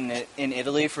a patent in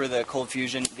Italy for the cold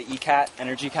fusion, the ECAT,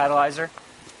 energy catalyzer,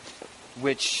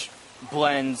 which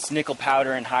blends nickel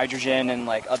powder and hydrogen and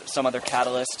like some other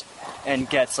catalyst and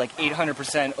gets like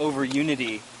 800% over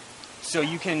unity. So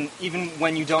you can, even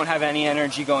when you don't have any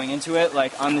energy going into it,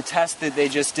 like on the test that they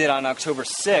just did on October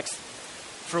 6th,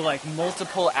 for like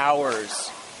multiple hours,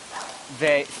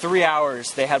 3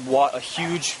 hours, they had a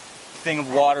huge thing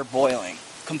of water boiling,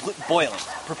 boiling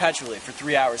perpetually for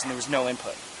 3 hours, and there was no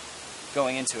input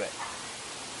going into it.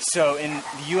 So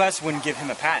the U.S. wouldn't give him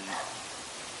a patent,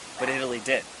 but Italy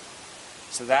did.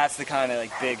 So that's the kind of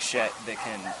like big shit that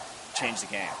can change the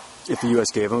game. If the U.S.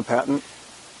 gave him a patent?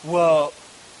 Well,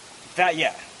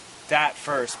 that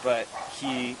first, but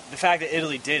the fact that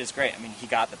Italy did is great. I mean, he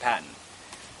got the patent.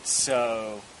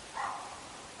 So...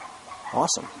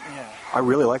 Awesome. Yeah. I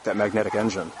really like that magnetic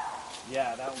engine.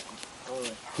 Yeah, that one,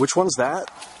 totally. Which one's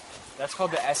that? That's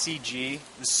called the SEG,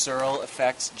 the Searle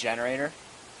Effects Generator.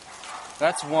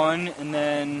 That's one, and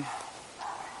then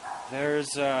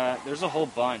there's a whole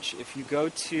bunch. If you go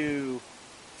to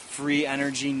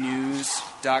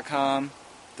freeenergynews.com,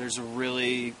 there's a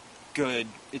really good,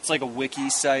 it's like a wiki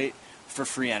site for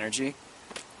free energy.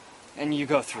 And you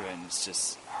go through it, and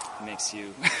it makes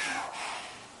you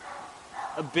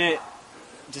a bit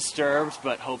disturbed,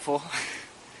 but hopeful.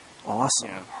 Awesome.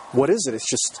 Yeah. What is it? It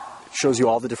shows you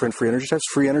all the different free energy types.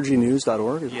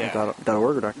 Freeenergynews.org? Yeah.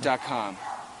 .org or .com? .com.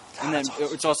 And then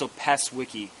it's also PES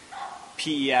Wiki,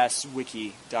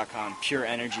 PESWiki.com, Pure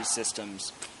Energy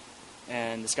Systems.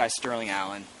 And this guy Sterling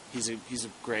Allen, he's a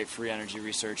great free energy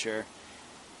researcher.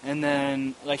 And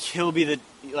then like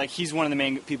he's one of the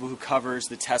main people who covers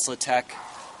the Tesla Tech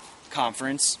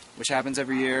conference, which happens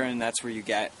every year, and that's where you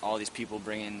get all these people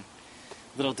bringing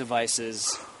little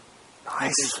devices.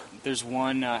 Nice. Like there's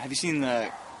one. Have you seen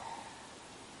the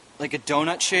like a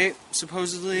donut shape?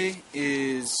 Supposedly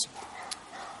is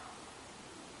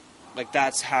like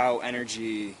that's how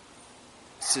many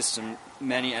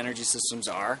energy systems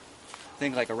are. I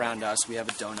think like around us we have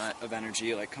a donut of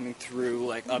energy like coming through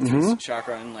like up through the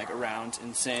chakra and like around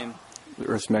and same. The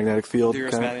Earth's magnetic field. The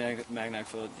Earth's magnetic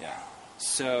field, yeah.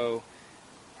 So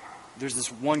there's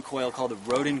this one coil called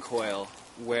the Rodin coil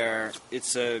where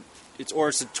it's a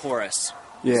torus.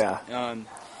 Yeah.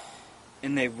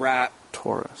 And they wrap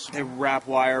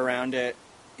wire around it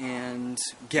and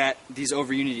get these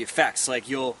over unity effects. Like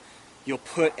you'll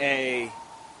put a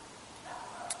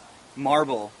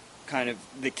marble kind of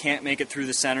that can't make it through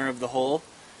the center of the hole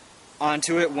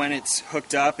onto it when it's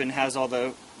hooked up and has all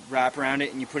the wrap around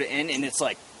it, and you put it in, and it's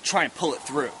like trying to pull it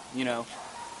through, you know,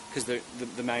 because the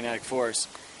magnetic force.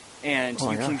 And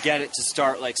you can get it to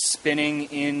start like spinning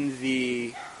in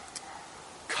the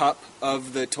cup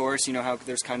of the torus. You know how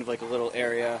there's kind of like a little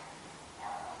area.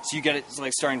 So you get it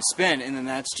like starting to spin, and then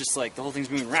that's just like the whole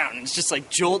thing's moving around, and it's just like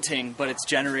jolting, but it's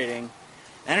generating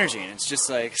energy, and it's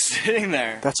just like sitting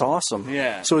there. That's awesome.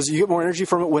 Yeah. So you get more energy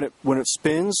from it when it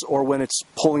spins, or when it's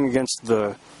pulling against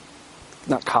the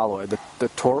not colloid, the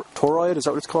toroid? Is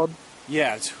that what it's called?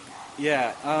 Yeah.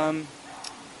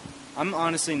 I'm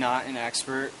honestly not an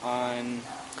expert on.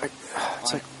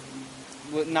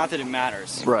 Well, not that it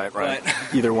matters. Right. But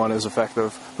Either one is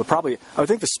effective, but probably I would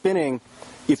think the spinning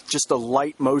if just a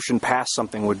light motion past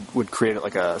something would create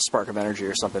like a spark of energy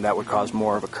or something, that would cause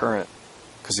more of a current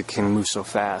because it can move so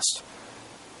fast.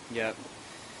 Yep.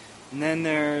 And then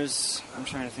there's, I'm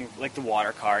trying to think, like the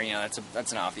water car,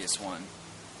 that's an obvious one.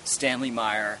 Stanley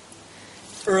Meyer,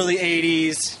 early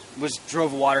 80s,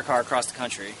 drove a water car across the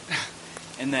country,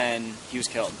 and then he was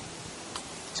killed.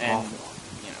 It's and, awful.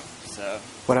 So...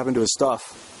 What happened to his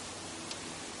stuff?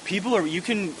 You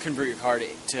can convert your car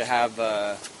to have,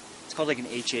 it's called like an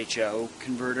HHO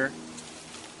converter.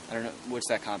 I don't know, what's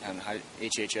that compound?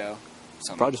 HHO?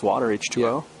 Something. Probably just water,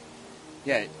 H2O.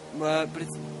 Yeah, but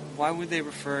why would they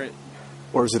refer it?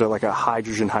 Or is it like a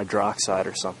hydrogen hydroxide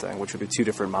or something, which would be two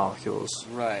different molecules?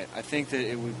 Right. I think that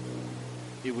it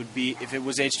would be, if it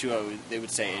was H2O, they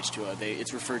would say H2O.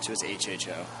 It's referred to as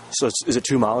HHO. So is it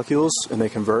two molecules and they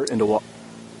convert into what?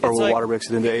 Or will water mix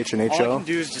it into H and HO? All I can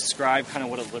do is describe kind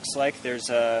of what it looks like. There's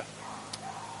a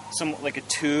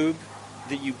tube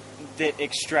that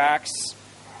extracts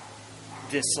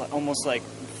this almost like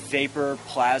vapor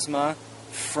plasma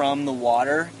from the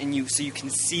water, and you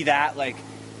can see that like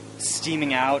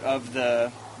steaming out of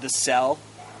the cell.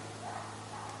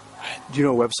 Do you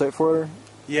know a website for it?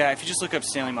 Yeah, if you just look up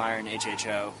Stanley Meyer and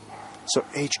HHO. So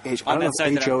I don't know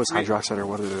if HO is hydroxide or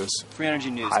what it is. Free Energy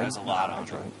News has a lot on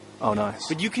it. Oh, nice.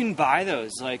 But you can buy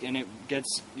those, and it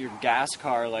gets your gas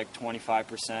car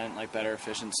 25% better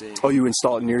efficiency. Oh, you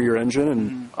install it near your engine,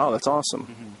 and oh, that's awesome.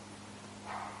 Mm-hmm.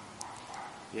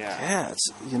 Yeah.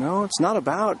 Yeah, it's not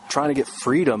about trying to get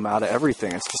freedom out of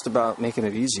everything. It's just about making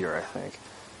it easier, I think.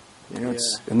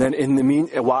 And then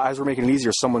as we're making it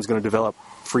easier, someone's going to develop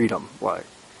freedom,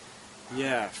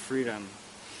 Yeah, freedom.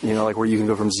 Where you can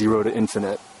go from 0 to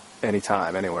infinite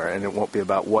anytime, anywhere, and it won't be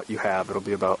about what you have. It'll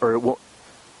be about, or it won't.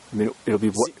 It'll be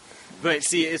what. But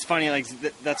see, it's funny.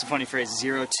 That's a funny phrase,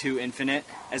 0 to infinite,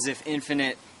 as if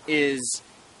infinite is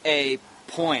a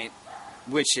point,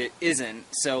 which it isn't.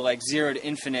 So 0 to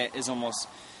infinite is almost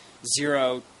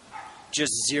 0,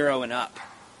 just 0 and up.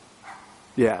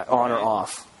 Yeah, on or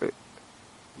off.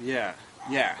 Yeah.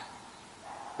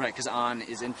 Right, because on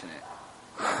is infinite.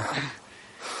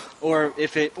 or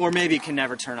maybe it can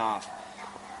never turn off.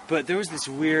 But there was this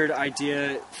weird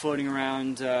idea floating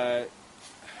around.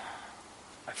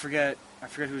 I forget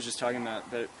who was just talking about,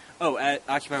 but at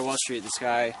Occupy Wall Street, this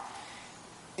guy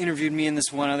interviewed me and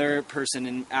this one other person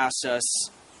and asked us,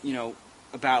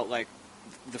 about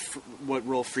what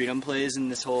role freedom plays in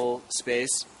this whole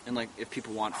space, and if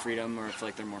people want freedom or if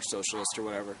they're more socialist or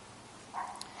whatever.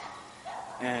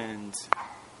 And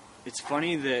it's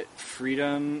funny that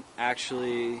freedom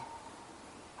actually,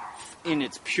 in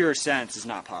its pure sense, is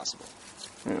not possible.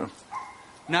 Yeah.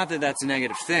 Not that that's a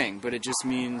negative thing, but it just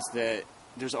means that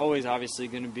there's always obviously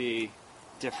going to be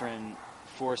different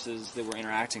forces that we're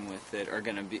interacting with that are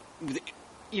going to be,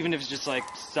 even if it's just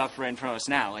stuff right in front of us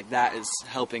now, that is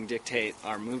helping dictate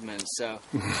our movements. So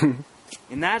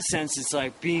in that sense, it's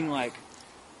fighting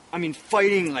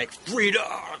freedom,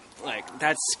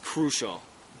 that's crucial.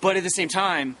 But at the same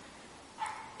time,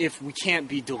 if we can't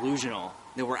be delusional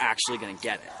that we're actually going to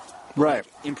get it. Right.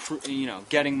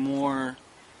 Getting more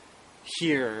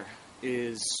here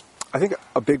is... I think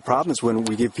a big problem is when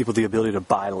we give people the ability to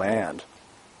buy land.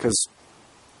 Because,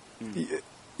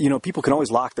 people can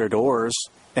always lock their doors,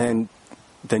 and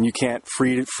then you can't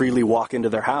freely walk into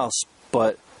their house.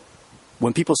 But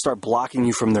when people start blocking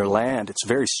you from their land, it's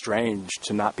very strange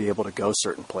to not be able to go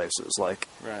certain places.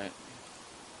 Right.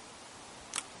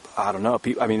 I don't know.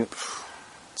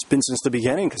 It's been since the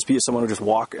beginning, because someone would just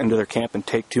walk into their camp and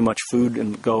take too much food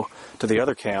and go to the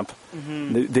other camp.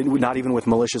 Mm-hmm. They not even with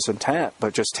malicious intent,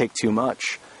 but just take too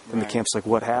much. And the camp's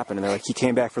what happened? And they're he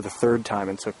came back for the third time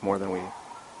and took more than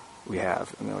we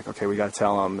have. And they're okay, we got to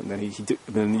tell him. And then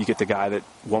then you get the guy that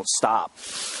won't stop.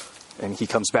 And he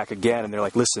comes back again, and they're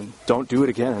listen, don't do it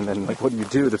again. And then what do you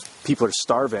do? The people are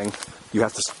starving. You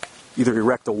have to either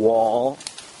erect a wall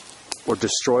or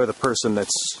destroy the person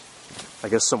that's, I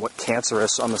guess, somewhat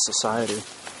cancerous on the society.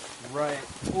 Right.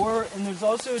 And there's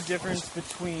also a difference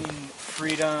between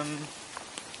freedom,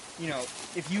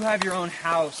 if you have your own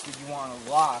house that you want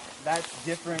to lock, that's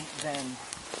different than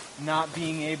not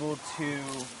being able to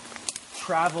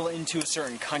travel into a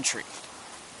certain country,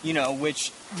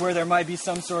 where there might be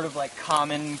some sort of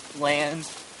common land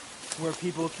where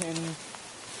people can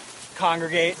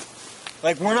congregate.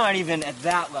 We're not even at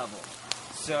that level.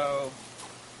 So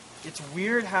it's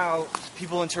weird how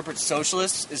people interpret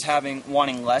socialists as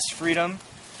wanting less freedom,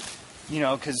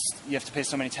 because you have to pay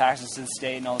so many taxes to the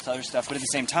state and all this other stuff. But at the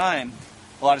same time,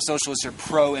 a lot of socialists are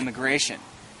pro-immigration.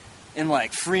 And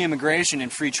free immigration and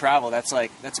free travel, that's a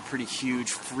pretty huge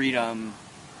freedom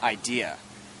idea.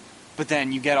 But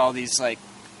then you get all these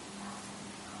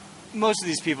most of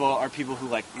these people are people who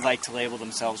like to label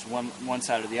themselves one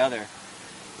side or the other.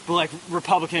 But like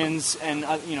Republicans and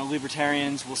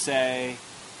libertarians will say,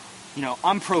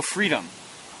 I'm pro-freedom.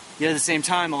 Yet at the same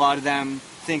time, a lot of them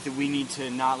think that we need to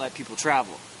not let people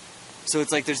travel. So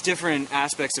it's like there's different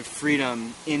aspects of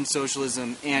freedom in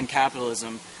socialism and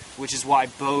capitalism, which is why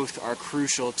both are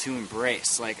crucial to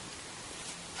embrace. Like,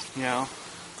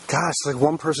 Gosh, it's like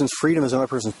one person's freedom is another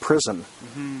person's prison.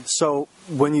 Mm-hmm. So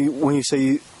when you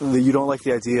say that you don't like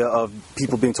the idea of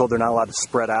people being told they're not allowed to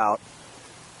spread out,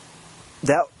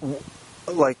 that,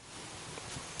 like,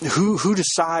 who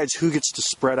decides who gets to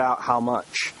spread out how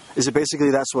much? Is it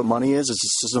basically that's what money is? It's a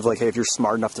system of like, hey, if you're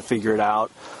smart enough to figure it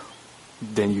out,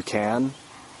 then you can.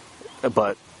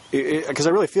 But because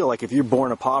I really feel like if you're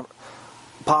born a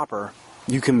pauper,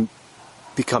 you can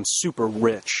become super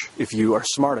rich if you are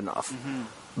smart enough. Mm-hmm.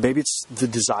 Maybe it's the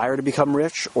desire to become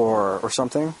rich or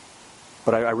something,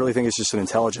 but I really think it's just an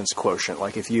intelligence quotient.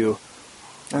 Like if you,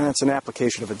 it's an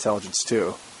application of intelligence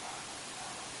too.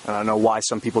 And I know why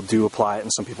some people do apply it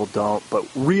and some people don't, but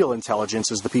real intelligence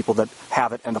is the people that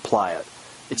have it and apply it.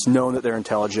 It's known that they're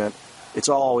intelligent. It's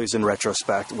always in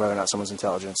retrospect whether or not someone's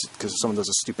intelligent, because if someone does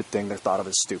a stupid thing, they're thought of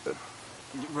as stupid.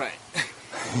 Right.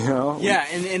 Yeah,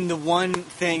 and the one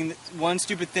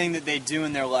stupid thing that they do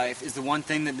in their life is the one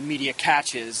thing that the media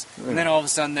catches, and then all of a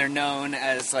sudden they're known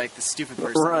as like the stupid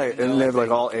person. Right, and they have like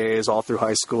all A's all through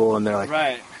high school, and they're like,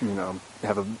 right,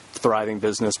 have a thriving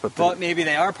business, but maybe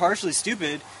they are partially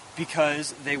stupid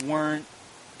because they weren't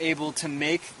able to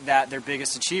make that their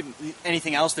biggest achievement,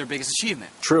 anything else their biggest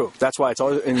achievement. True. That's why it's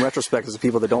always, in retrospect, it's the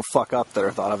people that don't fuck up that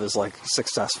are thought of as like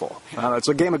successful. It's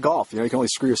a game of golf. You can only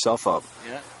screw yourself up.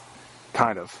 Yeah.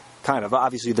 Kind of.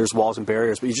 Obviously, there's walls and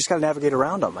barriers, but you just got to navigate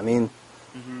around them. I mean,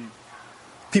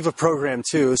 people are programmed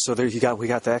too, so we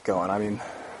got that going. I mean,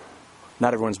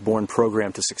 not everyone's born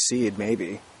programmed to succeed.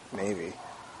 Maybe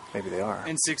they are.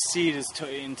 And succeed is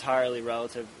entirely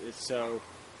relative. So,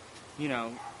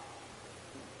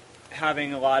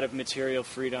 having a lot of material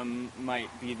freedom might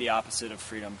be the opposite of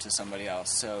freedom to somebody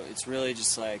else. So it's really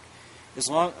just like,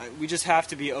 we just have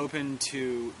to be open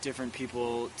to different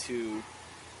people to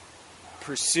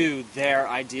pursue their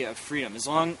idea of freedom. As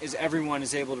long as everyone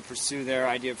is able to pursue their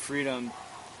idea of freedom,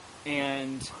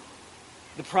 and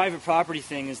the private property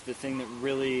thing is the thing that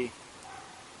really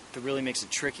makes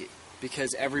it tricky,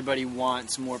 because everybody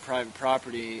wants more private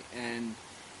property, and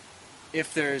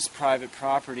if there's private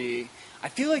property, I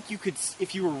feel like you could,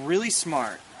 if you were really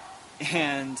smart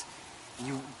and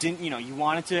you didn't, you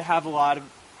wanted to have a lot of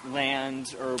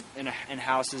land or in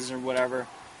houses or whatever,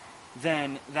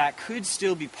 then that could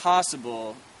still be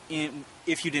possible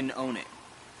if you didn't own it.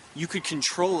 You could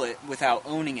control it without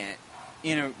owning it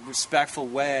in a respectful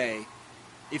way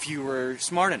if you were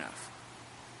smart enough.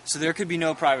 So there could be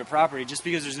no private property. Just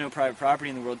because there's no private property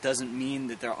in the world doesn't mean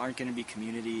that there aren't going to be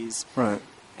communities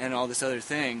and all this other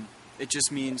thing. It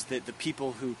just means that the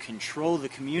people who control the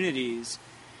communities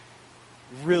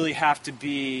really have to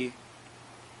be,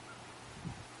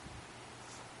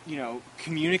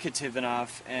 communicative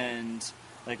enough and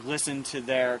like listen to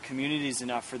their communities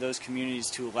enough for those communities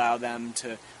to allow them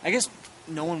to, I guess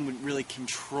no one would really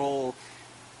control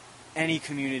any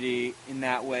community in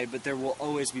that way, but there will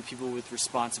always be people with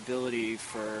responsibility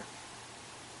for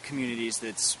communities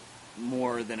that's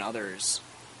more than others'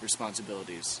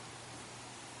 responsibilities.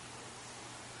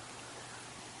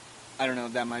 I don't know,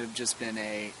 that might have just been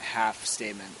a half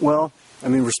statement. Well, I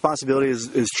mean, responsibility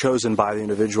is chosen by the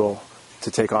individual to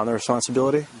take on the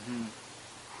responsibility. Mm-hmm.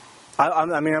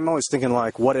 I'm always thinking,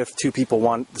 like, what if two people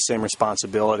want the same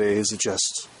responsibility? Is it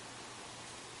just,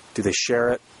 do they share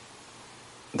it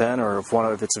then? Or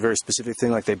if it's a very specific thing,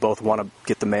 like they both want to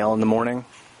get the mail in the morning,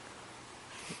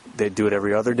 they do it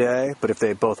every other day. But if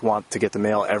they both want to get the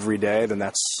mail every day, then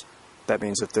that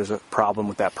means that there's a problem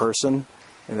with that person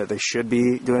and that they should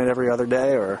be doing it every other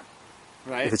day. Or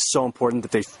if it's so important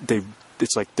that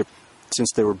it's like since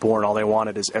they were born, all they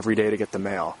wanted is every day to get the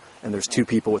mail, and there's two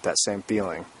people with that same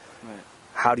feeling. Right.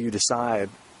 How do you decide?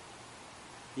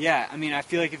 Yeah, I mean, I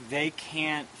feel like if they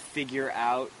can't figure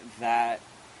out that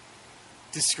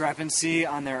discrepancy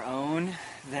on their own,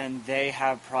 then they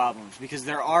have problems. Because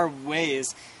there are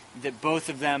ways that both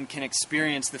of them can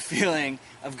experience the feeling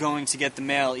of going to get the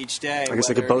mail each day. I guess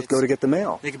they could both go to get the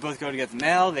mail. They could both go to get the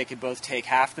mail. They could both take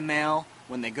half the mail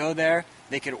when they go there.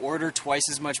 They could order twice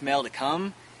as much mail to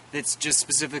come that's just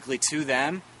specifically to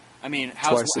them. I mean,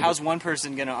 how's one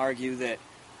person going to argue that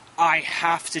I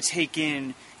have to take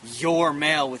in your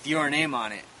mail with your name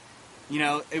on it?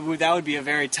 That would be a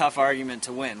very tough argument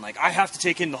to win. Like, I have to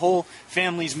take in the whole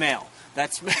family's mail.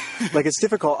 That's like, it's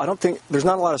difficult. I don't think there's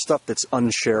not a lot of stuff that's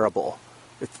unshareable.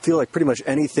 I feel like pretty much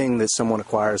anything that someone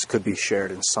acquires could be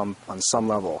shared on some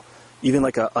level, even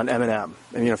like an M&M.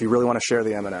 And if you really want to share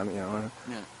the M&M,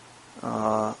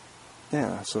 Yeah.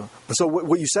 Yeah. So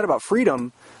what you said about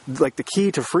freedom, like the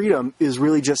key to freedom is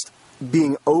really just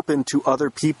being open to other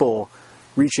people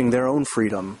reaching their own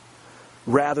freedom,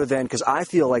 rather than, because I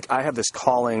feel like I have this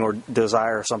calling or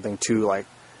desire or something to like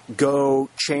go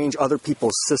change other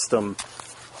people's system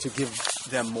To give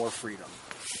them more freedom.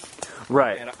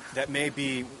 right. And that may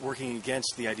be working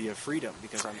against the idea of freedom,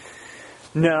 because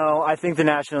No, I think the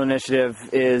National Initiative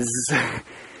is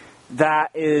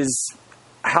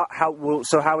how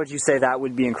would you say that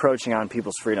would be encroaching on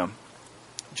people's freedom?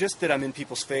 just that I'm in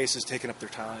people's faces, taking up their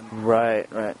time. Right.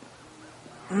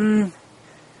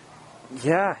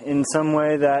 Yeah, in some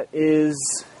way that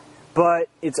is, but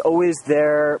it's always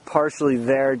partially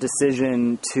their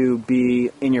decision to be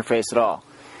in your face at all.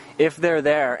 If they're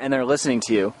there and they're listening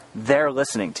to you, they're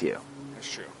listening to you. That's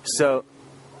true. So,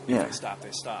 yeah. If they stop,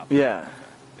 they stop. Yeah.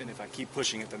 And if I keep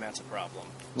pushing it, then that's a problem.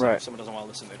 So Right. If someone doesn't want to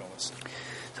listen, they don't listen.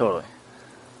 Totally.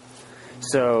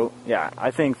 So, yeah,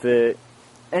 I think that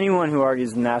anyone who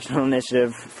argues the National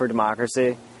Initiative for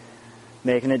Democracy,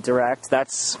 making it direct,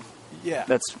 that's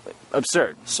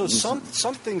absurd. So some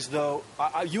things, though,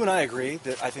 you and I agree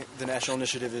that I think the National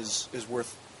Initiative is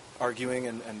worth arguing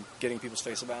and getting people's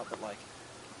face about, but like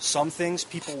some things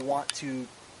people want to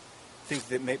think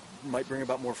that might bring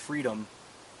about more freedom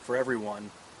for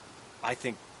everyone, I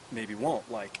think maybe won't,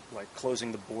 like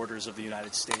closing the borders of the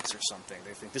United States or something.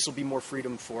 They think this will be more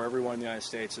freedom for everyone in the United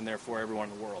States and therefore everyone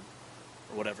in the world,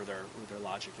 or whatever their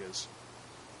logic is.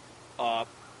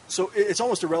 So it's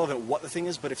almost irrelevant what the thing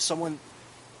is, but it's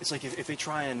like if they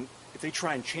try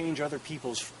and change other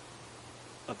people's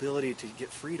ability to get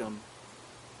freedom,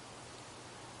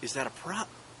 is that a problem?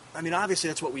 I mean, obviously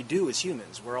that's what we do as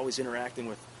humans. We're always interacting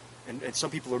with, and some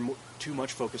people are too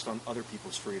much focused on other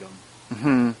people's freedom.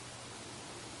 Mm-hmm.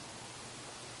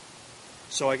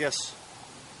 So I guess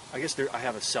I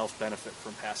have a self-benefit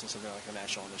from passing something like a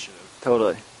national initiative.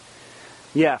 Totally.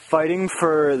 Yeah, fighting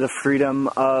for the freedom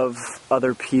of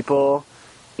other people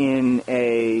in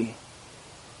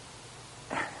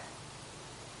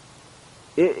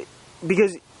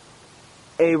because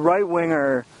a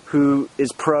right-winger who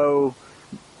is pro,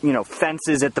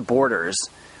 fences at the borders,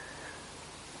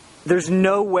 there's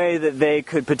no way that they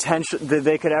could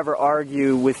ever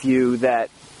argue with you that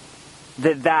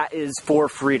is for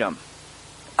freedom.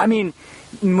 I mean,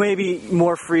 maybe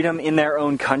more freedom in their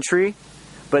own country,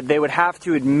 but they would have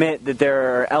to admit that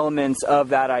there are elements of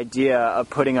that idea of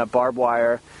putting up barbed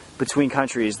wire between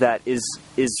countries that is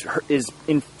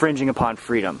infringing upon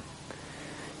freedom.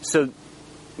 So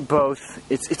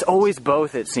it's always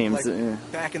both, it seems.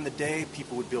 Like, back in the day,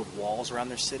 people would build walls around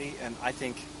their city, and I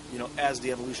think, as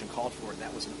the evolution called for it,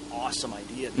 that was an awesome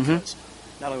idea, because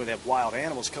not only would they have wild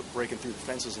animals kept breaking through the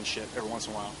fences and shit every once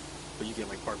in a while, but you get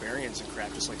like barbarians and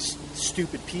crap, just like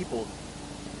stupid people.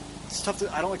 It's tough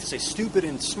I don't like to say stupid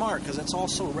and smart, because that's all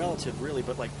so relative, really,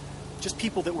 but like just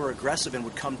people that were aggressive and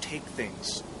would come take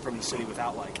things from the city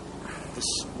without like this,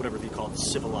 whatever they call it,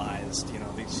 civilized,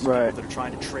 these people that are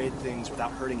trying to trade things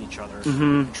without hurting each other,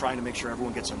 and trying to make sure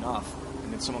everyone gets enough,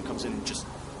 and then someone comes in and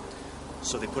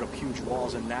so they put up huge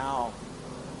walls, and now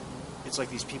it's like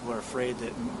these people are afraid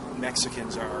that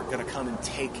Mexicans are going to come and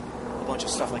take a bunch of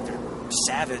stuff, like they're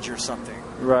savage or something,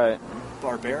 right,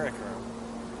 barbaric,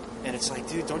 and it's like,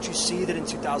 dude, don't you see that in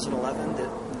 2011 that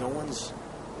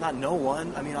I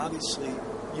mean, obviously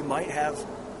you might have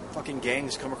fucking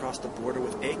gangs come across the border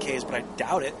with AKs, but I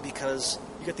doubt it, because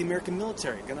you got the American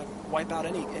military gonna wipe out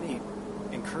any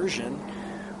incursion.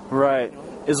 Right.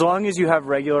 As long as you have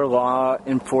regular law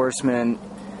enforcement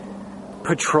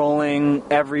patrolling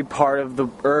every part of the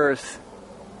earth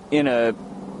in a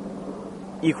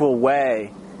equal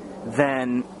way,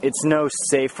 then it's no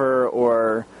safer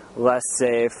or less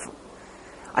safe.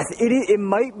 It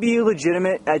might be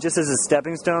legitimate just as a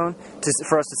stepping stone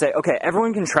for us to say, okay,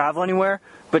 everyone can travel anywhere,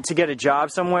 but to get a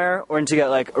job somewhere or to get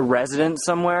like a residence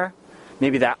somewhere,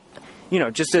 maybe that,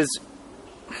 just as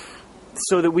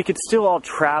so that we could still all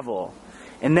travel.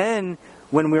 And then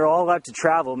when we're all allowed to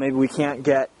travel, maybe we can't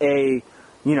get a,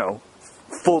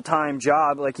 full-time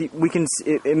job. Like we can,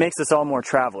 it makes us all more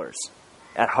travelers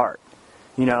at heart,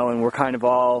 and we're kind of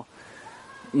all,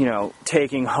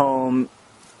 taking home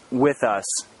with us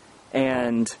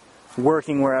and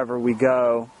working wherever we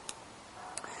go.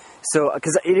 So,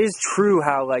 because it is true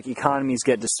how like economies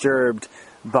get disturbed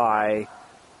by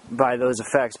by those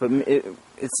effects, but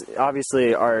it's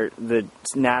obviously the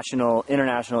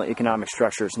international economic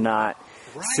structure is not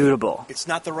suitable. It's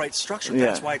not the right structure. Yeah.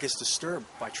 That's why it gets disturbed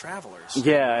by travelers.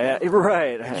 Yeah,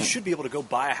 right. Like, you should be able to go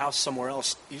buy a house somewhere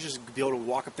else. You should just be able to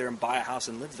walk up there and buy a house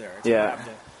and live there. If you have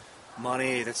the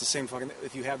money, that's the same fucking...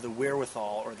 If you have the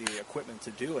wherewithal or the equipment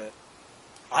to do it,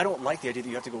 I don't like the idea that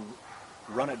you have to go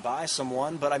run it by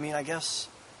someone, but I mean, I guess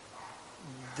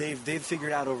they've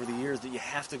figured out over the years that you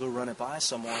have to go run it by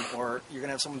someone, or you're going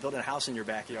to have someone building a house in your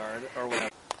backyard, or whatever.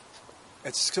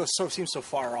 It seems so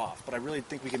far off, but I really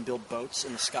think we can build boats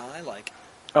in the sky, like...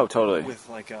 Oh, totally. With,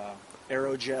 like,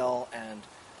 aerogel, and,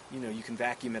 you know, you can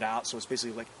vacuum it out, so it's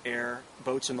basically like air,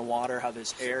 boats in the water, how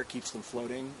this air keeps them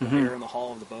floating, the air in the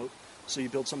hull of the boat. So you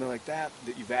build something like that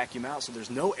you vacuum out, so there's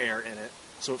no air in it,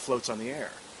 so it floats on the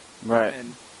air. Right.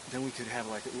 And then we could have,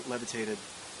 like, levitated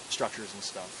structures and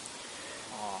stuff.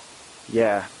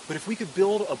 Yeah. But if we could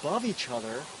build above each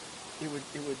other, it would...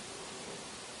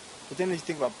 But then you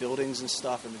think about buildings and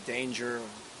stuff and the danger of,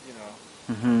 you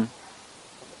know,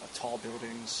 of tall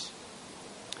buildings.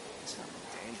 It's not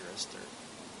really dangerous.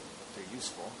 They're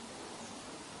useful.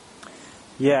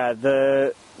 Yeah,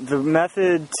 the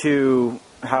method to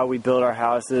how we build our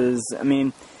houses, I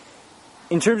mean,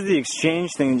 in terms of the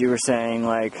exchange thing that you were saying,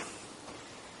 like,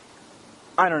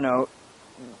 I don't know,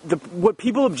 what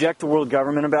people object to world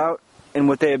government about and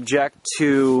what they object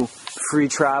to free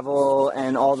travel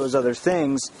and all those other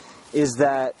things is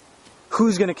that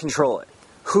who's going to control it?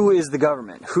 Who is the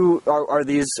government? Who are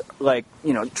these, like,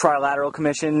 you know, trilateral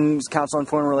commissions, Council on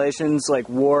Foreign Relations, like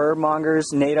warmongers,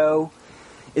 NATO?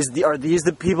 Are these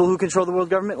the people who control the world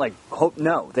government? Like,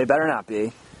 no, they better not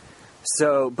be.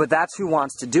 So, but that's who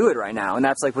wants to do it right now, and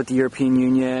that's like what the European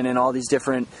Union and all these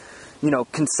different, you know,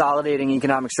 consolidating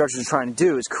economic structures are trying to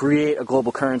do, is create a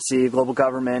global currency, a global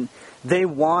government. They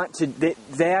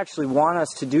actually want us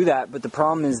to do that, but the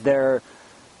problem is they're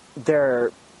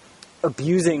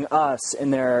abusing us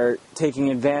and they're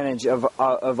taking advantage of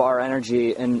our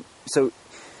energy, and so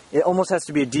it almost has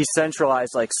to be a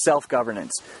decentralized, like,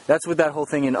 self-governance. That's what that whole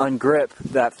thing in Ungrip,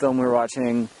 that film we were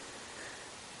watching,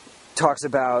 talks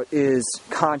about, is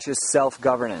conscious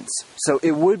self-governance. So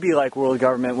it would be like world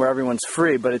government where everyone's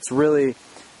free, but it's really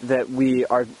that we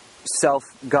are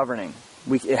self-governing.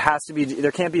 It has to be.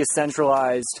 There can't be a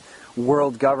centralized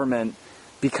world government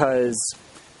because,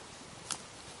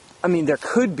 I mean, there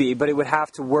could be, but it would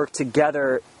have to work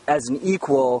together as an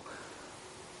equal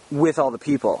with all the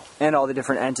people and all the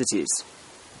different entities.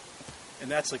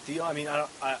 And that's like I mean,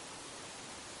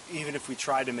 even if we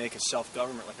tried to make a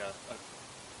self-government, like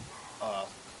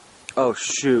oh,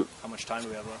 shoot. How much time do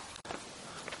we have left?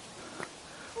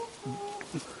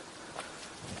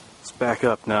 Let's back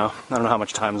up now. I don't know how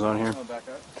much time's on here. Oh, back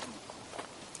up.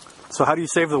 So how do you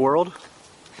save the world?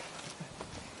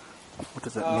 What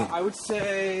does that mean? I would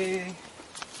say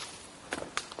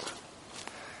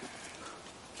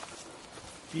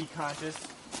be conscious.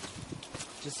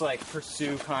 Just, like,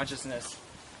 pursue consciousness.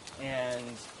 And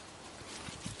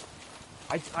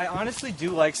I honestly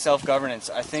do like self-governance.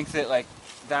 I think that, like,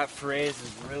 that phrase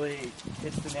really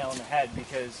hits the nail on the head,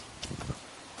 because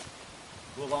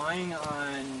relying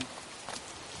on...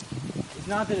 It's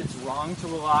not that it's wrong to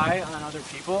rely on other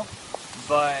people,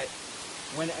 but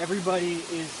when everybody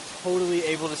is totally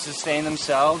able to sustain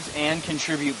themselves and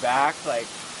contribute back, like,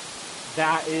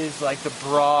 that is, like, the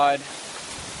broad... I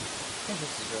think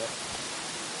this is right.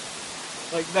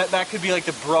 Like, that could be, like,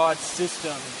 the broad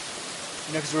system,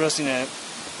 you know, because we're listening to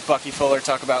Bucky Fuller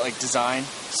talk about, like, design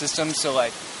systems, so,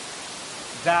 like,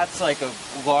 that's, like, a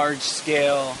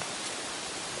large-scale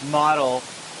model.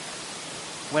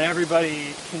 When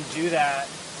everybody can do that,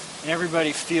 and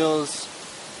everybody feels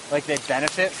like they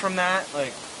benefit from that,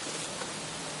 like,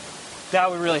 that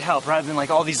would really help, rather than, like,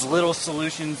 all these little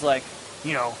solutions, like,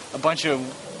 you know, a bunch of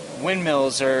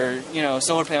windmills or, you know,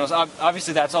 solar panels.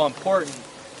 Obviously that's all important,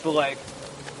 but, like,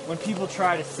 when people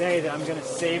try to say that I'm going to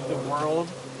save the world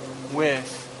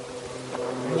with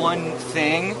one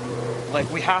thing, like,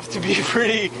 we have to be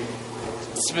pretty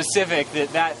specific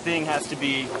that thing has to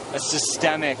be a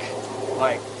systemic,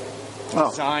 like,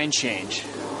 design change.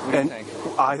 What do you think?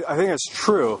 I think that's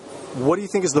true. What do you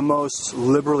think is the most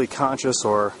liberally conscious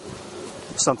or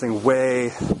something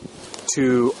way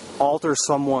to alter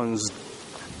someone's,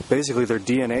 basically their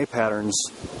DNA patterns,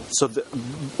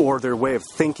 or their way of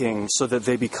thinking, so that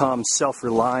they become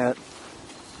self-reliant?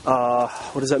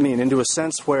 What does that mean? Into a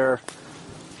sense where,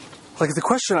 like, the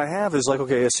question I have is, like,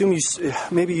 okay, assume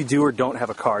maybe you do or don't have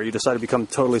a car. You decide to become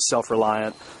totally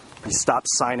self-reliant. You stop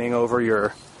signing over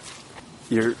your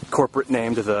corporate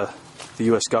name to the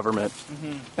U.S. government,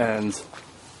 and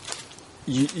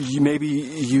maybe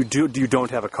you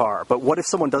don't have a car, but what if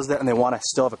someone does that and they want to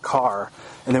still have a car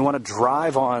and they want to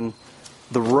drive on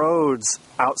the roads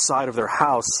outside of their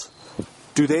house?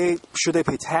 Should they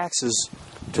pay taxes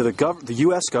to the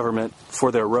U.S. government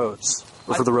for their roads,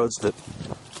 or for the roads that?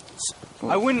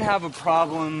 I wouldn't have a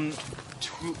problem,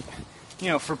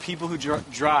 for people who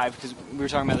drive, because we were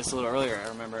talking about this a little earlier. I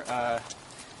remember.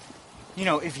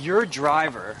 If you're a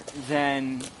driver,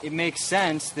 then it makes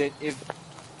sense that if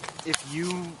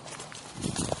you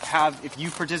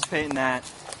participate in that,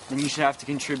 then you should have to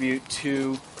contribute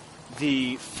to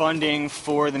the funding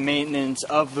for the maintenance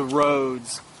of the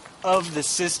roads of the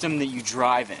system that you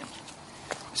drive in.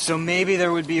 So maybe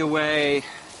there would be a way,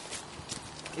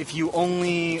 if you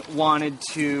only wanted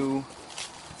to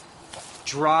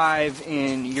drive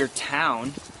in your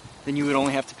town, then you would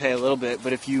only have to pay a little bit.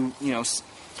 But if you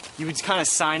would kind of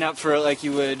sign up for it like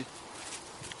you would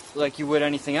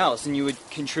anything else, and you would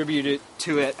contribute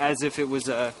to it as if it was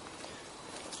I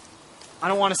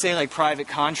don't want to say like private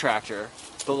contractor,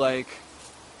 but like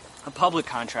a public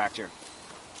contractor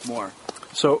more.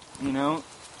 So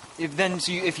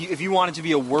if you wanted to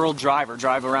be a world driver,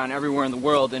 drive around everywhere in the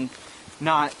world and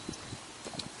not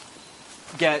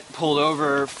get pulled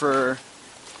over for,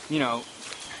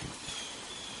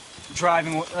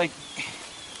 driving, like,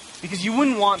 because you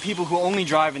wouldn't want people who only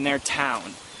drive in their town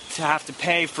to have to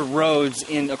pay for roads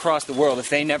across the world if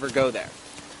they never go there,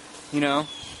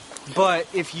 But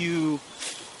if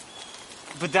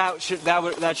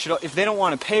they don't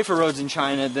want to pay for roads in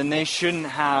China, then they shouldn't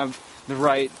have the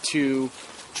right to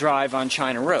drive on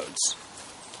China roads,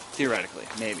 theoretically,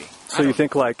 maybe. So you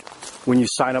think, like, when you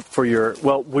sign up for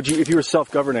if you were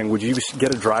self-governing, would you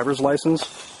get a driver's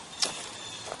license?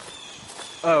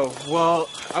 Oh, well,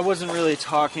 I wasn't really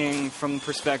talking from the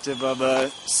perspective of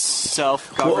a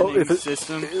self-governing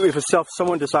system. If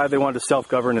someone decided they wanted to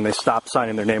self-govern and they stopped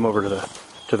signing their name over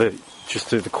to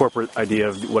the corporate idea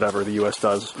of whatever the U.S.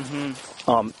 does,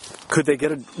 could they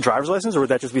get a driver's license, or would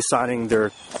that just be signing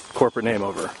their corporate name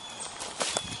over?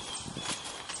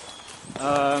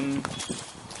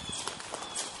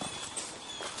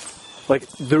 Like,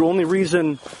 the only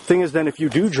thing is then if you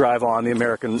do drive on the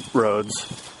American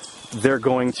roads, they're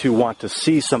going to want to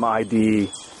see some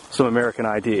ID, some American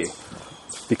ID,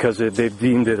 because they've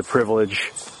deemed it a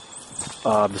privilege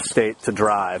of the state to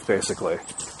drive, basically.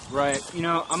 Right.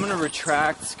 I'm going to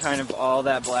retract kind of all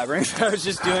that blabbering that I was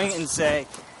just doing and say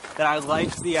that I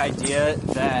liked the idea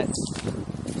that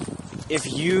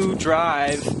if you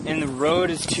drive and the road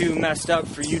is too messed up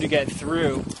for you to get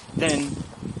through, then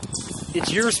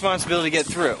it's your responsibility to get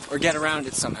through or get around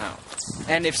it somehow.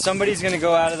 And if somebody's going to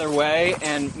go out of their way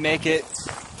and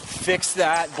fix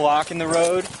that block in the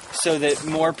road so that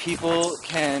more people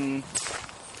can,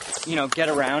 get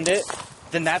around it,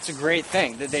 then that's a great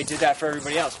thing that they did that for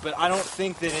everybody else. But I don't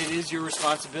think that it is your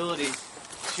responsibility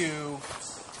to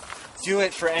do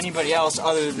it for anybody else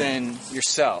other than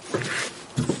yourself.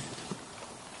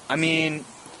 I mean,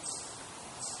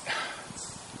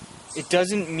 it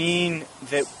doesn't mean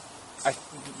that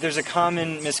there's a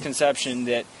common misconception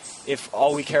that if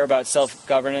all we care about is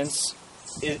self-governance,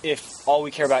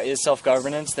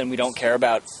 then we don't care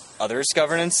about others'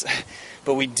 governance.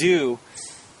 But we do,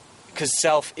 because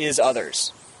self is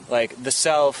others. Like, the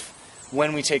self,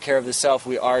 when we take care of the self,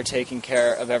 we are taking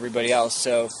care of everybody else.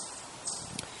 So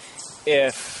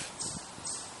if,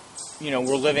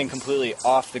 we're living completely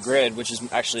off the grid, which is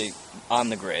actually on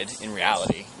the grid in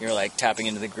reality, you're like tapping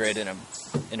into the grid in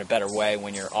a better way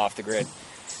when you're off the grid,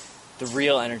 the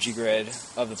real energy grid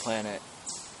of the planet,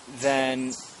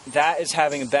 then that is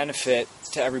having a benefit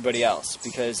to everybody else,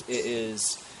 because it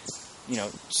is,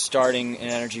 starting an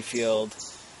energy field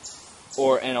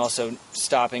and also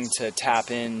stopping to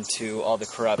tap into all the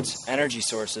corrupt energy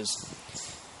sources.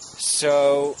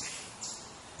 So,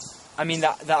 I mean,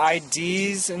 the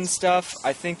IDs and stuff,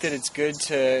 I think that it's good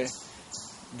to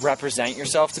represent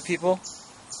yourself to people,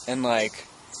 and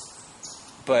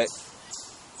but...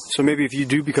 So maybe if you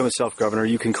do become a self-governor,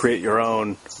 you can create your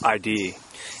own ID.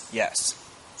 Yes.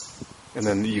 And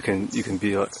then you can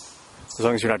be, as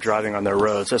long as you're not driving on their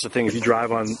roads. That's the thing. If you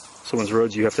drive on someone's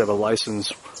roads, you have to have a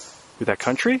license with that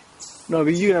country? No,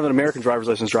 but you can have an American driver's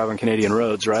license, drive on Canadian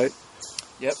roads, right?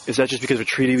 Yep. Is that just because of a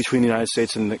treaty between the United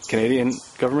States and the Canadian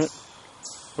government?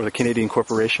 Or the Canadian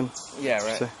corporation? Yeah,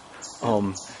 right.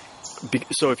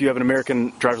 So if you have an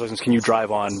American driver's license, can you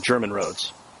drive on German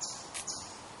roads?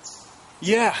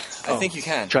 Yeah, I think you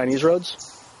can. Chinese roads?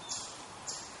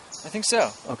 I think so.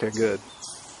 Okay, good.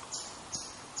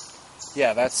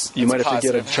 Yeah, that's You might have to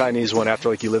get a positive. Chinese one after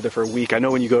like you live there for a week. I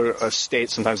know when you go to a state,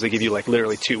 sometimes they give you like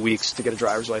literally 2 weeks to get a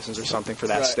driver's license or something for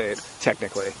that Right. state,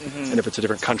 technically. And if it's a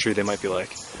different country, they might be like,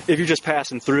 if you're just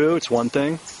passing through, it's one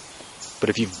thing. But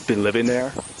if you've been living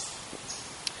there,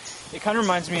 It kind of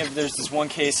reminds me of, there's this one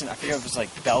case, and I forget if it was like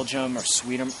Belgium or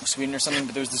Sweden or something,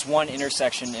 but there was this one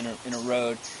intersection in a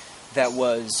road that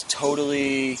was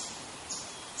totally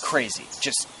crazy.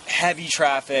 Just heavy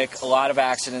traffic, a lot of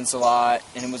accidents, and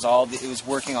it was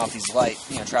working off these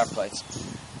traffic lights.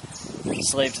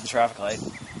 Slave to the traffic light.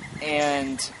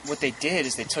 And what they did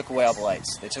is they took away all the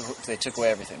lights. They took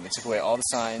away everything. They took away all the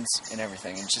signs and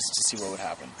everything, and just to see what would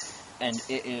happen. And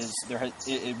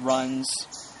it runs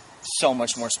so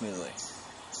much more smoothly.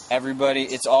 Everybody,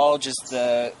 it's all just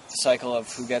the cycle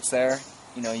of who gets there.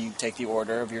 You take the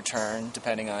order of your turn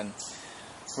depending on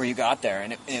where you got there,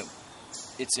 and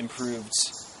it's improved.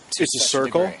 it's a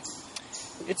circle. Degree.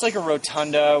 It's like a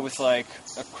rotunda with like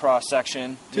a cross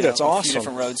section. Dude, that's a awesome. few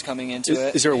different roads coming into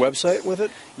it. Is there a website with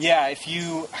it? Yeah,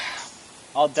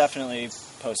 I'll definitely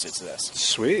post it to this.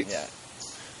 Sweet. Yeah.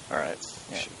 All right.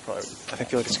 Yeah. I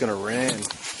feel like it's gonna rain.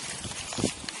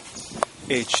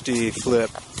 HD flip.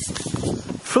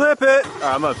 Flip it!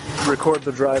 I'm gonna record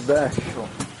the drive back.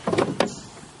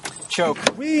 Choke.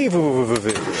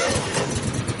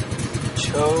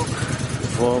 Choke.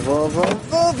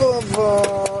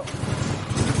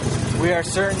 We are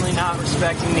certainly not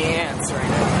respecting the ants right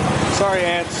now. Sorry,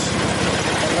 ants.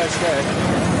 Have a nice day.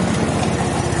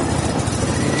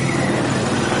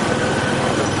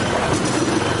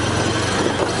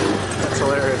 That's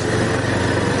hilarious.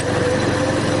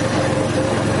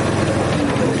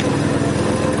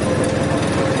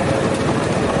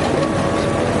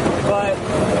 But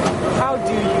how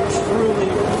do you truly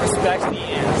respect the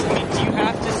ants? I mean, do you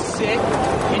have to sit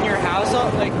in your house? Is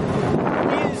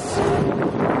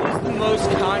the most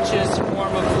conscious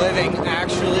form of living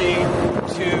actually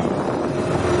to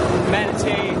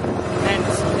meditate and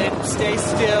stay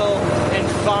still and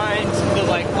find the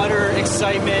utter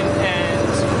excitement and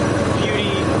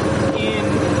beauty in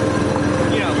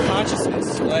consciousness?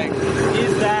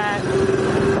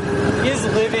 Is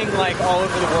living all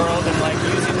over the world and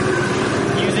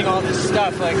using all this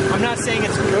stuff, I'm not saying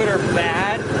it's good or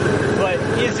bad, but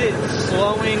is it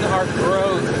slowing our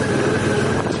growth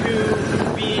to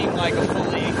being a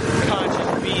fully conscious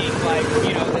being,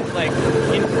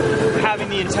 in having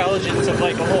the intelligence of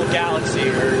a whole galaxy,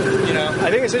 or I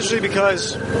think it's interesting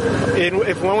because,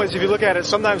 if you look at it,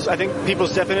 sometimes I think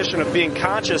people's definition of being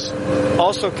conscious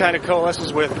also kind of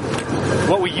coalesces with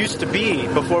what we used to be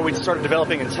before we started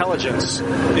developing intelligence.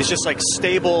 Is just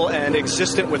stable and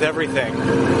existent with everything.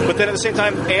 But then at the same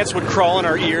time, ants would crawl in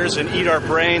our ears and eat our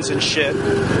brains and shit.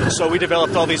 So we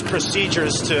developed all these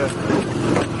procedures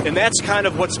and that's kind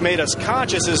of what's made us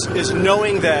conscious, is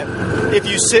knowing that if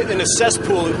you sit in a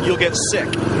cesspool, you'll get sick,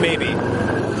 maybe.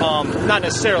 Not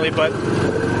necessarily, but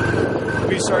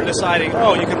we started deciding,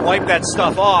 you can wipe that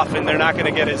stuff off and they're not going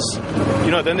to get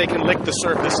then they can lick the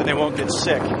surface and they won't get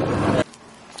sick. All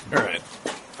right.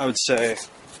 I would say,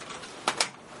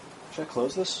 should I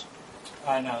close this?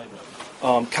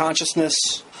 no.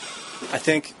 Consciousness, I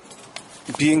think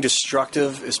being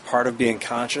destructive is part of being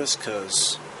conscious,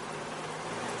 because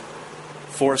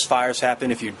forest fires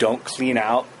happen if you don't clean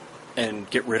out and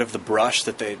get rid of the brush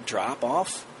that they drop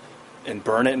off and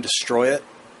burn it and destroy it.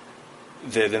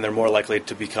 Then they're more likely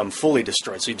to become fully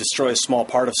destroyed. So you destroy a small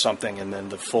part of something, and then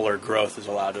the fuller growth is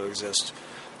allowed to exist.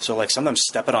 So sometimes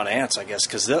stepping on ants, I guess,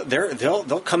 because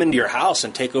they'll come into your house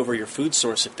and take over your food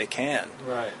source if they can.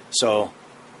 Right. So.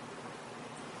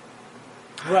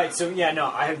 Right. So yeah, no,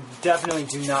 I definitely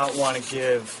do not want to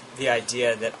give the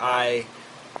idea that I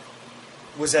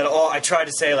was at all. I tried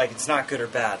to say it's not good or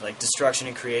bad. Destruction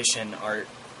and creation are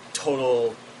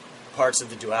total parts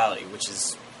of the duality, which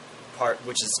is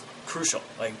crucial.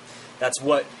 That's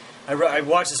what I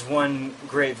watched this one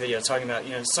great video talking about.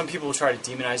 Some people will try to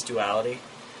demonize duality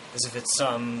as if it's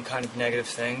some kind of negative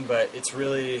thing, but it's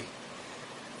really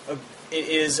it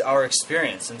is our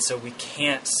experience, and so we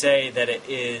can't say that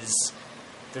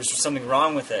there's something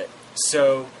wrong with it.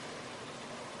 So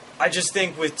I just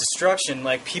think with destruction,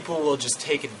 people will just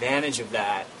take advantage of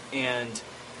that, and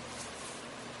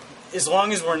as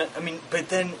long as we're not, but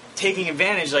then taking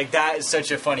advantage, that is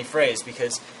such a funny phrase,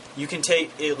 because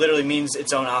it literally means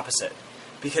its own opposite.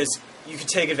 Because you could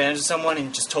take advantage of someone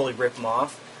and just totally rip them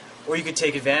off, or you could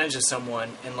take advantage of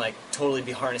someone and totally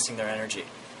be harnessing their energy.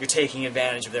 You're taking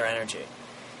advantage of their energy.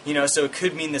 So it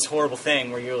could mean this horrible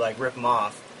thing where you rip them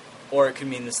off, or it could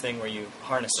mean this thing where you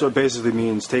harness So them. it basically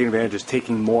means taking advantage is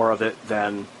taking more of it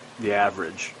than the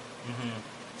average. Mm-hmm.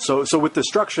 So with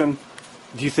destruction,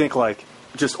 Do you think like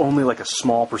just only like a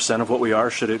small percent of what we are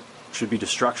should be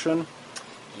destruction?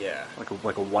 Yeah. Like a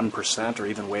 1% or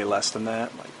even way less than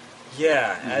that? Like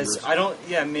Yeah,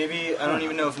 maybe I don't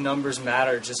even know if numbers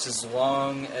matter, just as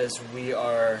long as we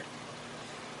are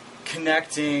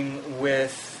connecting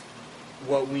with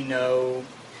what we know.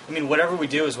 I mean, whatever we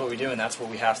do is what we do, and that's what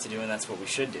we have to do, and that's what we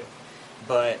should do.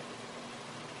 But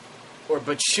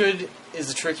should is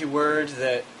a tricky word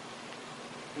that,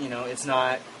 it's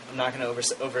not, I'm not going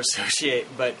to over associate,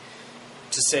 but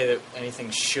to say that anything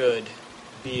should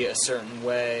be a certain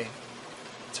way,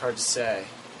 it's hard to say.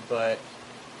 But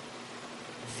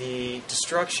the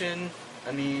destruction,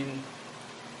 I mean,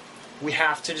 we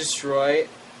have to destroy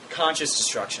conscious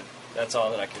destruction. That's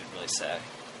all that I could really say.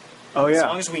 Oh yeah. As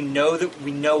long as we know that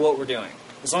we know what we're doing.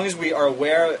 As long as we are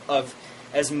aware of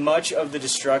as much of the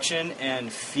destruction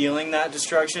and feeling that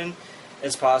destruction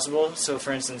as possible. So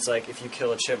for instance, like if you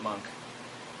kill a chipmunk,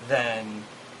 and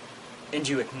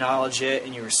you acknowledge it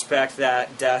and you respect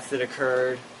that death that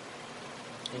occurred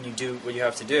and you do what you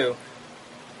have to do,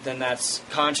 then that's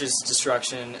conscious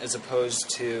destruction as opposed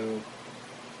to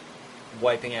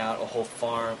wiping out a whole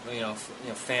farm,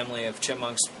 family of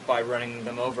chipmunks by running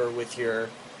them over with your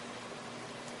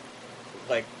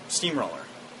steamroller.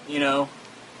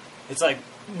 It's like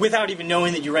without even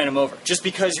knowing that you ran them over. Just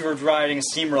because you were riding a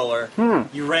steamroller,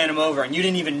 you ran them over and you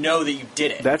didn't even know that you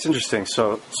did it. That's interesting.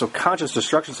 So conscious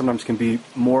destruction sometimes can be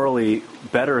morally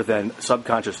better than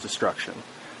subconscious destruction.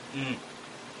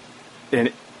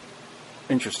 And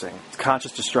interesting.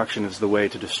 Conscious destruction is the way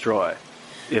to destroy.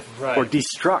 Or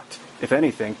destruct, if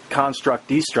anything. Construct,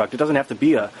 destruct. It doesn't have to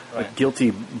be a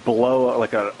guilty blow,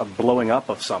 like a blowing up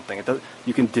of something.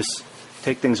 You can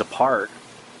take things apart,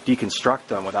 deconstruct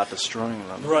them without destroying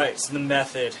them. Right, so the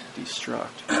method.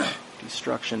 Destruct.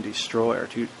 Destruction, destroy.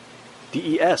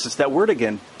 DES, it's that word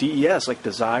again. DES, like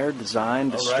desire,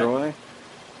 design, destroy. Right.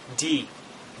 D.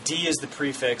 D is the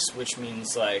prefix, which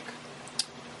means out,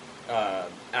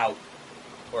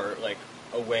 or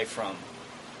away from.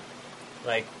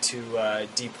 To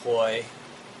deploy.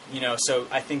 So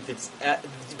I think that's...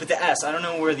 but the S, I don't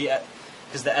know where the...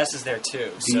 Because the S is there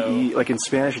too. So DE, like in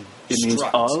Spanish, it means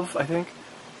of, I think.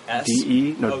 S?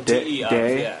 DE? No, DE,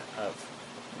 day. Yeah, of.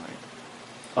 Right.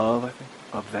 Of, I think.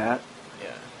 Of that.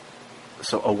 Yeah.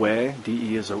 So away,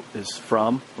 DE is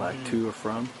from, to or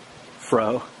from.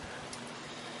 Fro.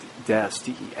 Des,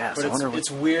 DES. But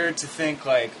it's weird to think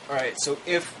alright, so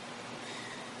if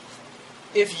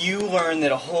you learn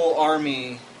that a whole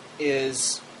army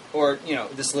is, or,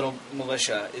 this little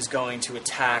militia is going to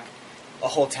attack a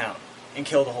whole town and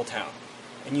kill the whole town,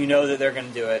 and you know that they're going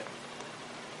to do it,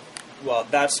 well,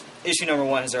 that's issue number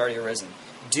one has already arisen.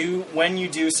 When you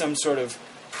do some sort of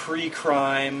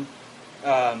pre-crime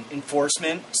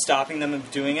enforcement, stopping them from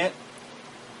doing it,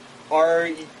 are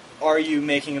you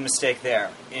making a mistake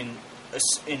there in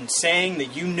saying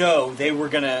that they were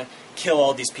going to kill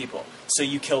all these people, so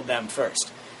you killed them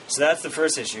first? So that's the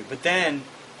first issue. But then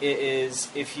it is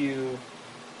if you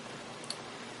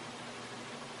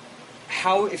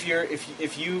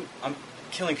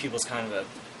killing people is kind of a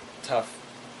tough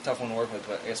one to work with,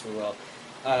 but I guess we will.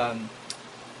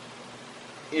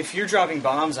 If you're dropping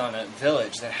bombs on a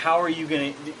village, then how are you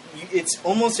going to... It's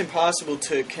almost impossible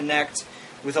to connect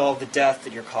with all the death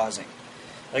that you're causing.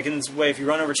 Like in this way, if you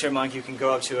run over a chipmunk, you can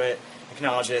go up to it,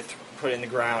 acknowledge it, put it in the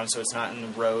ground so it's not in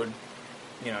the road,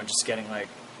 just getting,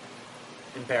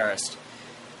 embarrassed.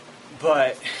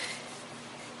 But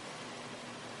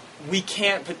we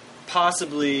can't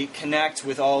possibly connect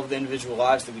with all of the individual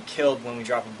lives that we killed when we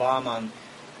drop a bomb on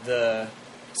the...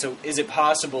 So is it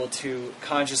possible to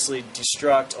consciously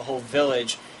destruct a whole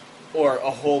village or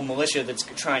a whole militia that's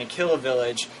trying to kill a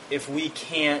village if we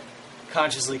can't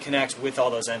consciously connect with all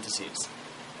those entities?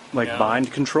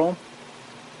 Mind control?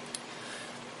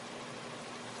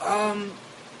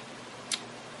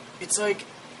 It's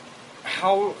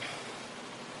how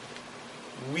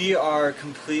we are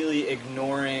completely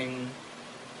ignoring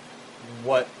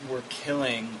what we're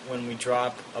killing when we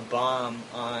drop a bomb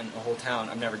on a whole town.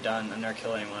 I've never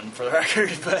killed anyone, for the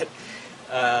record, but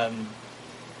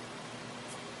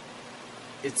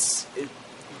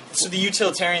so the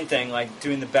utilitarian thing,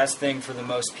 doing the best thing for the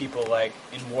most people,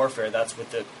 in warfare, that's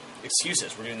what the excuse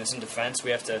is. We're doing this in defense.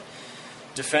 We have to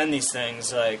defend these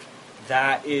things.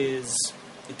 That is...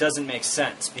 It doesn't make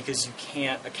sense because you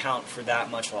can't account for that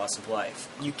much loss of life.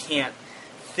 You can't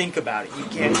think about it. You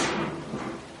can't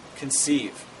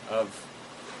conceive of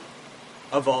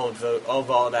all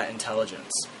of that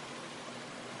intelligence.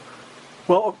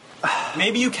 Well,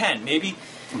 maybe you can. Maybe.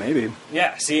 Maybe.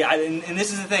 Yeah. See, and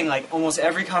this is the thing. Almost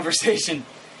every conversation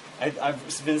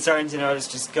I've been starting to notice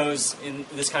just goes in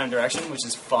this kind of direction, which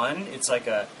is fun. It's like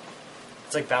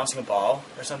bouncing a ball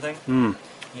or something.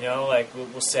 You know, like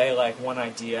we'll say like one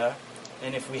idea,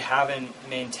 and if we haven't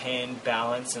maintained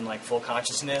balance and like full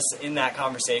consciousness in that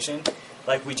conversation,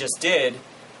 like we just did,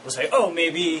 we'll say, oh,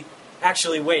 maybe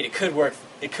actually wait, it could work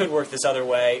this other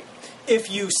way.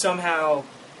 If you somehow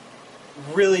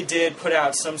really did put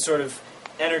out some sort of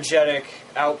energetic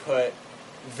output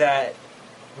that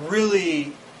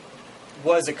really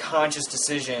was a conscious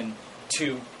decision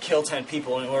to kill 10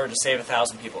 people in order to save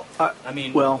 1,000 people. I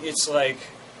mean, it's like...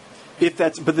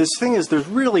 But this thing is, there's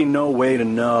really no way to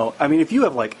know. I mean, if you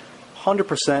have like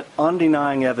 100%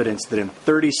 undenying evidence that in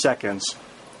 30 seconds,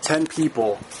 10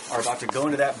 people are about to go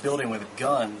into that building with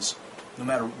guns, no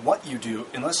matter what you do,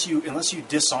 unless you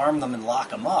disarm them and lock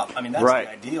them up. I mean, that's the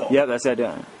ideal. Yeah, that's the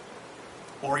idea.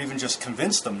 Or even just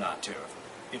convince them not to,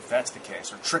 if that's the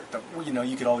case, or trick them. Well, you know,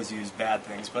 you could always use bad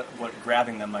things, but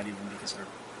grabbing them might even be considered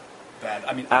bad.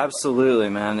 I mean, absolutely,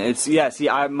 man. It's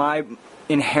my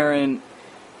inherent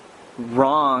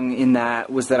wrong in that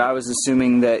was that I was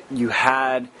assuming that you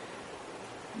had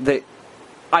that.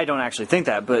 I don't actually think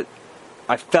that, but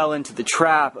I fell into the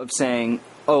trap of saying,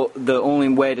 oh, the only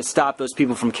way to stop those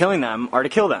people from killing them are to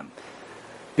kill them.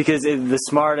 Because the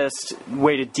smartest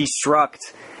way to destruct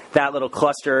that little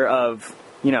cluster of,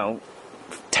 you know,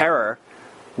 terror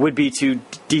would be to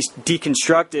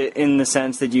deconstruct it in the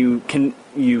sense that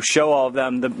you show all of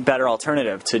them the better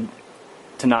alternative to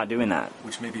not doing that.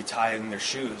 Which may be tying their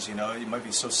shoes, you know. It might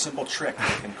be so simple trick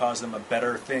that can cause them a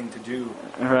better thing to do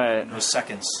in those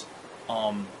seconds.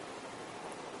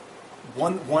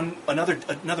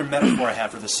 Another metaphor I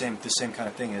have for the same kind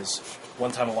of thing is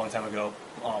one time a long time ago,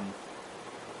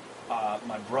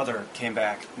 my brother came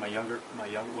back. My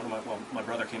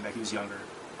brother came back. He was younger,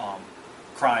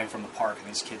 crying from the park, and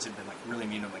these kids had been like really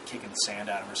mean to him, like kicking the sand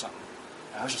at him or something.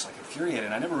 And I was just like infuriated.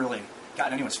 And I never really got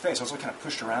in anyone's face. I was like kind of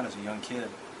pushed around as a young kid.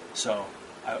 So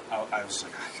I was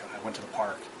like, I went to the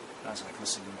park and I was like,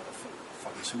 listen, you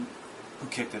motherfuckers, who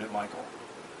kicked it at Michael?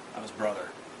 That was brother.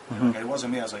 Like, it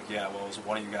wasn't me. I was like, yeah, well, it was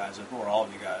one of you guys, or all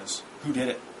of you guys. Who did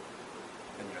it?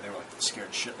 And you know, they were like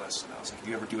scared shitless. And I was like, if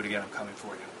you ever do it again, I'm coming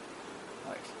for you.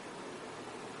 Like,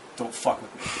 don't fuck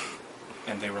with me.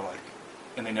 And they were like,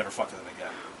 and they never fucked with them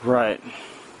again. Right.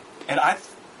 And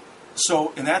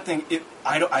so in that thing,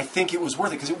 I think it was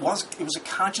worth it because it was a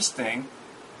conscious thing.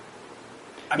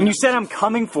 I mean, and you said I'm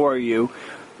coming for you,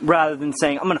 rather than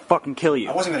saying, I'm going to fucking kill you.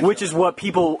 Which is what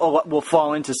people will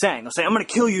fall into saying. They'll say, I'm going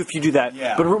to kill you if you do that.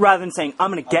 Yeah. But rather than saying,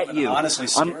 I'm going to get you. Honestly,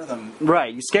 scare them.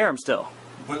 Right, you scare them still.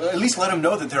 But at least let them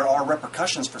know that there are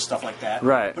repercussions for stuff like that.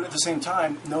 Right. But at the same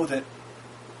time, know that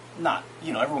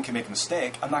everyone can make a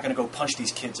mistake. I'm not going to go punch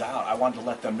these kids out. I wanted to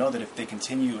let them know that if they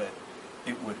continue it,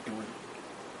 it would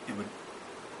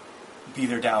be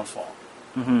their downfall.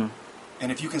 Mm-hmm.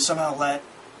 And if you can somehow let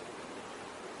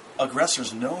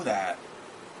aggressors know that,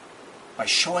 by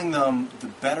showing them the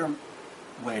better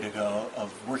way to go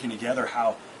of working together,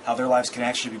 how their lives can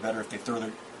actually be better if they throw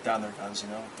down their guns, you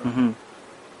know,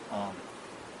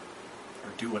 or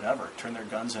do whatever, turn their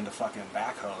guns into fucking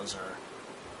backhoes or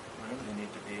whatever they need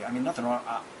to be. I mean, nothing wrong.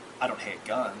 I don't hate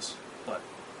guns, but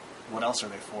what else are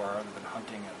they for other than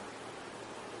hunting? And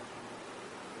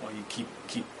well, you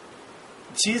keep.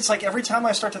 See, it's like every time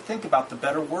I start to think about the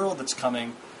better world that's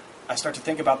coming, I start to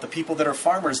think about the people that are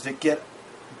farmers that get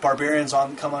barbarians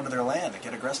come onto their land, that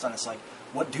get aggressed on. It's like,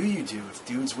 what do you do if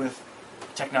dudes with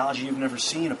technology you've never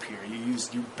seen appear? You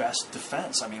use your best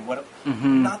defense. I mean, what?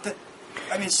 Not that.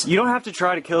 I mean, you don't have to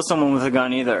try to kill someone with a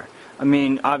gun either. I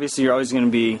mean, obviously, you're always going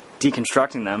to be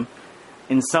deconstructing them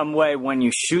in some way when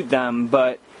you shoot them.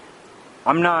 But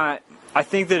I'm not. I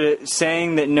think that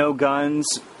saying that no guns.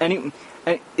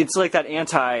 It's like that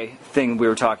anti thing we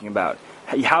were talking about.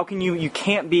 How can you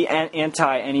can't be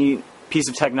anti any piece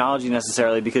of technology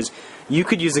necessarily, because you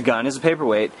could use a gun as a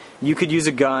paperweight. You could use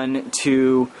a gun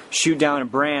to shoot down a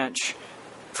branch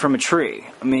from a tree.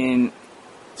 I mean,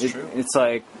 it's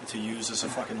like to use as a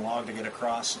fucking log to get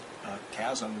across a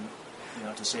chasm, you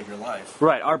know, to save your life.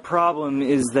 Right. Our problem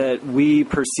is that we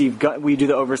perceive we do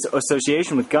the over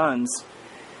association with guns,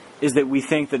 is that we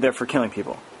think that they're for killing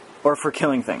people or for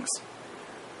killing things.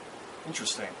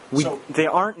 Interesting. They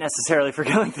aren't necessarily for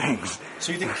killing things.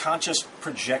 So you think conscious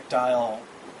projectile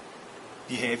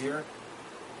behavior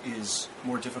is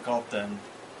more difficult than,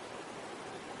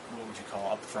 what would you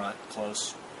call upfront,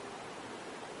 close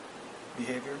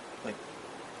behavior? Like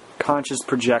conscious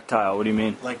projectile, what do you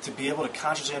mean? Like to be able to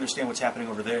consciously understand what's happening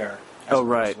over there as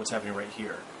right. what's happening right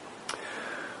here.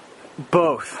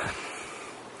 Both.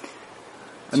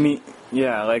 I mean,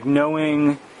 yeah, like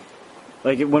knowing,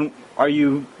 like when are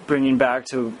you bringing back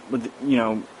to,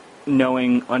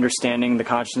 understanding the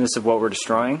consciousness of what we're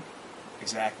destroying?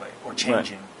 Exactly. Or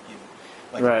changing.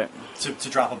 Right. Right. To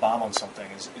drop a bomb on something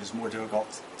is more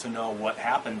difficult to know what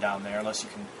happened down there unless you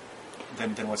can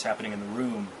than what's happening in the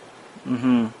room.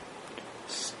 Mm-hmm.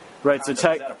 Right. So is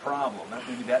that a problem?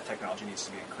 Maybe that technology needs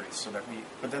to be increased so that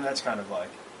But then that's kind of like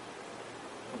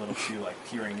a little too like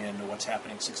peering into what's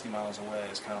happening 60 miles away.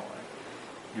 Is kind of like,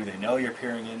 do they know you're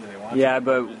peering in? Do they want? Yeah,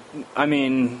 but I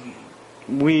mean,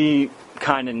 we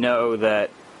kind of know that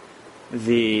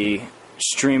the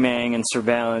streaming and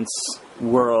surveillance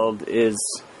world is,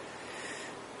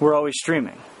 we're always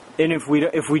streaming, and if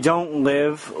we don't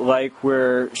live like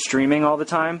we're streaming all the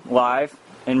time, live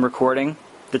and recording,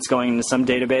 that's going into some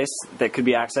database that could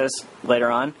be accessed later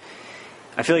on.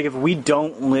 I feel like if we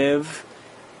don't live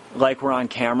like we're on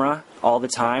camera all the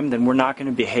time, then we're not going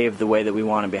to behave the way that we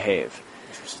want to behave.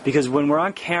 Because when we're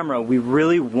on camera, we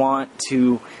really want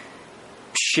to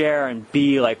share and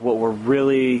be like what we're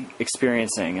really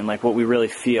experiencing and like what we really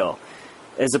feel,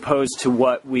 as opposed to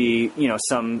what we,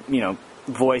 some,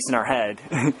 voice in our head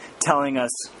telling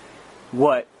us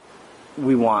what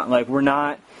we want. Like, we're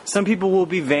not, some people will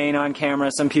be vain on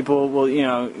camera, some people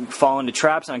will, fall into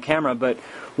traps on camera, but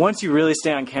once you really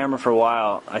stay on camera for a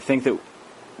while, I think that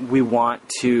we want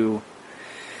to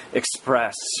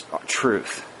express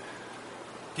truth.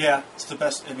 Yeah, it's the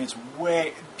best. I mean,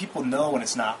 people know when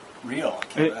it's not real.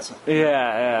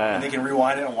 Yeah. And they can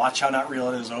rewind it and watch how not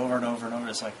real it is over and over and over.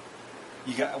 It's like,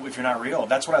 if you're not real.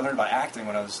 That's what I learned about acting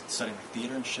when I was studying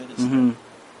theater and shit. Is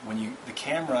when the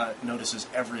camera notices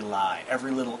every lie,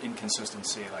 every little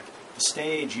inconsistency. Like the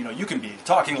stage, you can be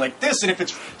talking like this, and if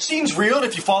it seems real, and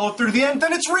if you follow it through the end,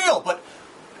 then it's real. But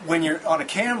when you're on a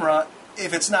camera,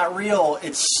 if it's not real,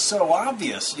 it's so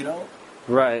obvious,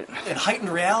 Right. And heightened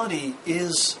reality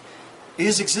is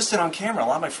existent on camera. A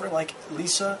lot of my friends, like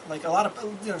Lisa, like a lot of,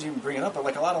 don't even bring it up, but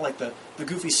like a lot of like the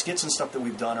goofy skits and stuff that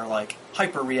we've done are like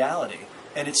hyper reality.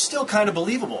 And it's still kind of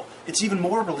believable. It's even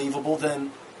more believable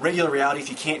than regular reality if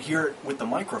you can't hear it with the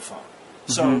microphone.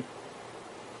 So.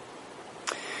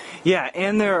 Yeah,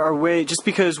 and there are ways, just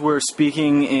because we're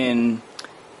speaking in,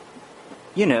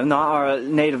 not our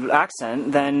native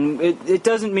accent, then it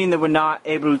doesn't mean that we're not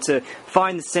able to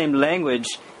find the same language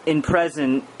in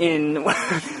present in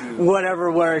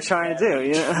whatever we're trying to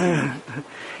do.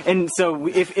 And so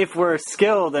if we're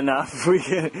skilled enough, we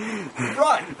can...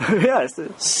 Right. Yes.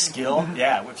 Skill?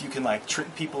 Yeah, if you can like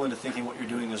trick people into thinking what you're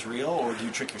doing is real, or do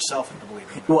you trick yourself into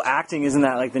believing it? Well, acting, isn't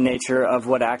that like the nature of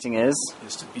what acting is?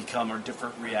 Is to become a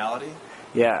different reality?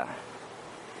 Yeah.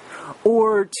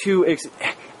 Or to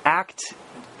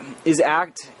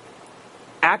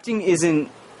acting isn't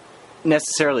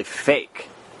necessarily fake.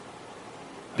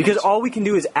 Because all we can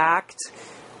do is act.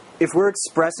 If we're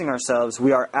expressing ourselves,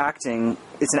 we are acting.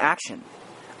 It's an action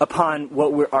upon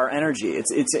our energy.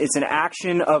 It's an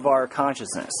action of our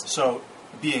consciousness. So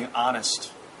being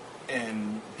honest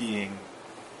and being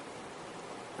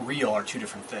real are two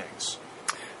different things.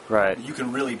 Right. You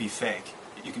can really be fake.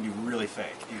 You can be really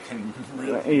fake. You can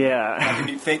really... Yeah.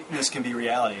 Fakeness can be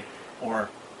reality,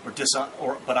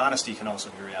 but honesty can also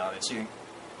be reality. So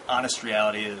honest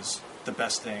reality is the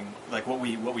best thing, like what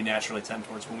we naturally tend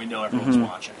towards when we know everyone's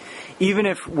watching. Even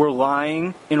if we're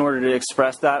lying in order to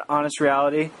express that honest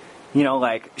reality,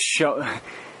 like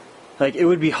it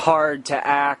would be hard to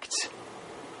act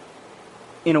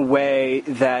in a way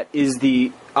that is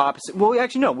the opposite. Well,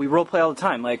 actually, no, we role play all the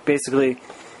time. Like, basically,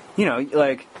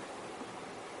 like,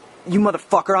 you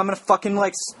motherfucker, I'm gonna fucking,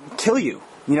 like, kill you.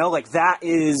 Like, that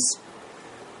is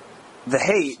the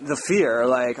hate, the fear,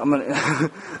 like, I'm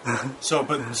gonna... So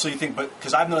you think,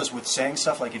 because I've noticed with saying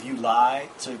stuff, like, if you lie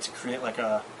to create, like,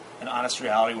 an honest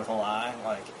reality with a lie,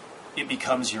 like, it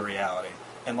becomes your reality.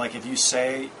 And, like, if you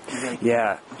say...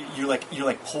 You're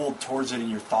like, pulled towards it in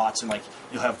your thoughts, and, like,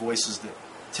 you'll have voices that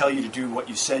tell you to do what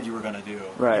you said you were going to do.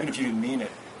 Right. Even if you didn't mean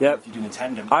it. Yep. If you didn't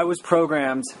intend it. I was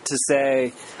programmed to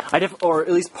say... or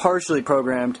at least partially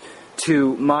programmed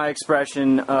to my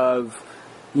expression of,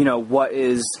 what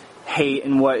is... hate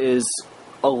and what is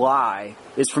a lie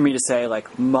is for me to say, like,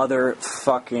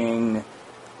 motherfucking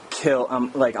kill, I'm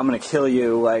gonna kill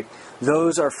you. Like,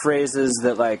 those are phrases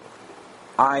that, like,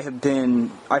 I've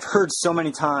heard so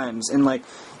many times, and, like,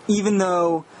 even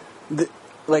though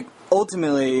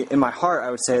ultimately in my heart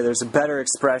I would say there's a better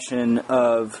expression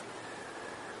of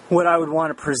what I would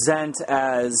want to present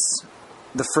as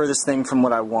the furthest thing from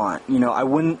what I want.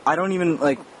 I don't even,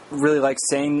 like, really like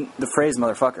saying the phrase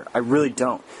motherfucker. I really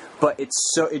don't. But it's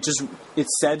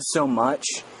said so much,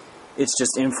 it's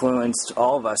just influenced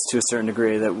all of us to a certain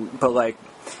degree but, like,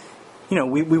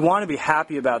 we want to be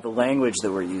happy about the language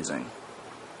that we're using.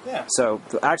 Yeah. So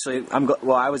actually,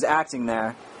 I was acting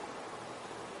there,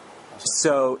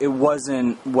 so it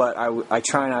wasn't what I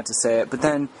try not to say it, but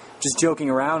then just joking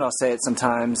around, I'll say it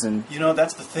sometimes, and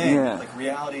that's the thing. Yeah. Like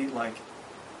reality,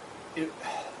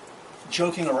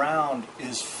 joking around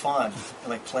is fun.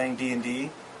 Like playing D&D,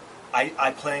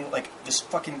 I playing like this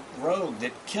fucking rogue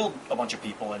that killed a bunch of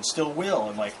people and still will,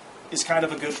 and like is kind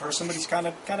of a good person, but he's kind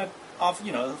of off.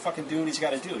 Fucking do what he's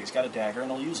got to do. He's got a dagger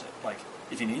and he'll use it. Like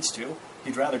if he needs to,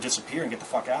 he'd rather disappear and get the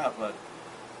fuck out.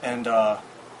 And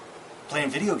playing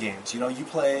video games, you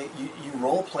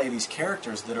role play these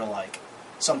characters that are like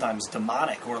sometimes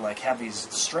demonic or like have these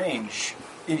strange,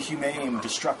 inhumane,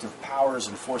 destructive powers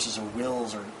and forces or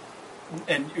wills,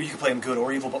 and you can play them good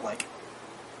or evil, but like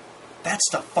that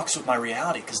stuff fucks with my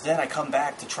reality, because then I come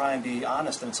back to try and be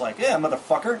honest, and it's like, yeah,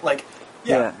 motherfucker, like,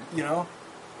 yeah.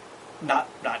 Not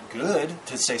good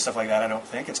to say stuff like that. I don't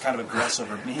think it's kind of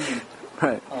aggressive or mean.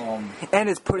 Right. And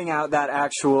it's putting out that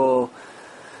actual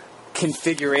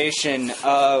configuration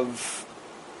of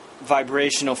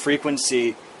vibrational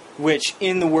frequency, which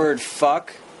in the word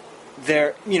fuck,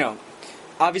 there,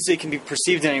 obviously it can be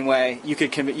perceived in any way. You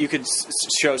could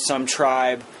show some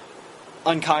tribe,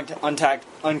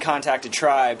 uncontacted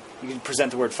tribe, you could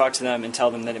present the word fuck to them and tell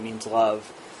them that it means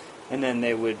love. And then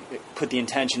they would put the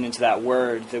intention into that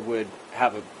word that would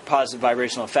have a positive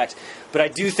vibrational effect. But I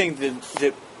do think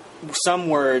that some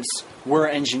words were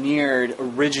engineered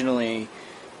originally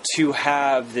to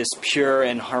have this pure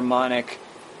and harmonic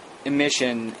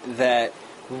emission that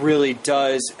really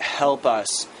does help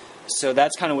us. So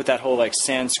that's kind of what that whole like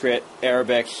Sanskrit,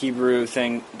 Arabic, Hebrew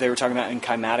thing they were talking about in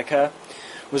Kymatica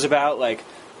was about. Like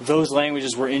those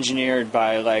languages were engineered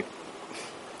by like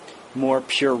more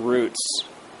pure roots.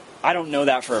 I don't know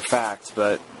that for a fact,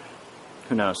 but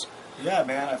who knows? Yeah,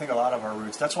 man, I think a lot of our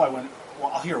roots. That's why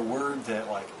I'll hear a word that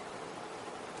like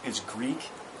is Greek,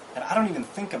 and I don't even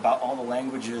think about all the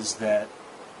languages that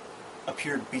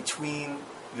appeared between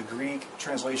the Greek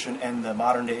translation and the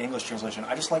modern day English translation.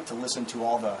 I just like to listen to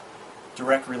all the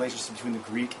direct relationship between the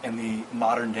Greek and the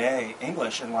modern day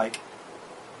English, and like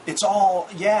it's all,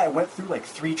 I went through like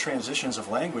 3 transitions of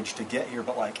language to get here,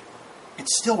 but like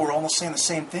it's still, we're almost saying the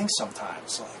same thing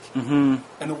sometimes, like, and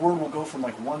the word will go from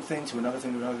like one thing to another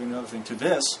thing to another thing to another thing to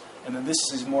this, and then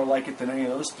this is more like it than any of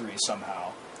those 3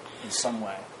 somehow, in some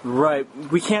way. Right.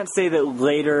 We can't say that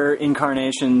later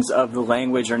incarnations of the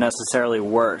language are necessarily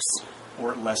worse.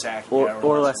 Or less accurate.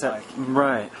 Or less accurate.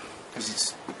 Right. Because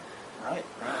it's, right.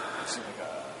 It's like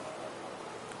a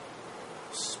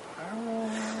spiral.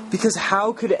 Because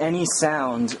how could any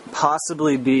sound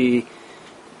possibly be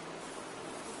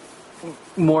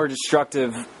more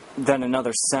destructive than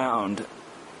another sound?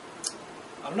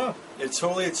 I don't know. It's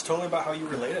totally about how you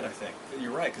relate it, I think.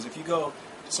 You're right, because if you go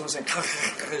to someone saying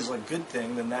is like a good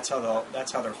thing, then that's how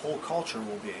their whole culture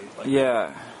will be. Like,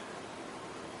 yeah.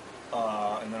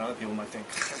 And then other people might think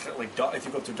like if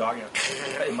you go up to a dog,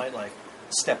 it might like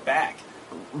step back.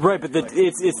 Right, but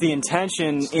it's the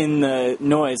intention in the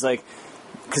noise, like,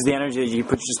 because the energy you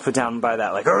just put down by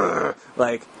that,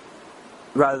 like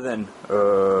rather than.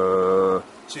 So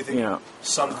you think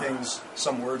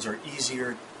some words are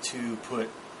easier to put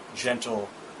gentle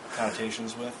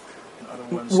connotations with than other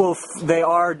ones? Well, they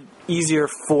are easier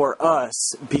for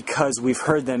us because we've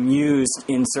heard them used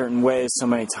in certain ways so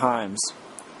many times.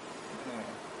 Yeah.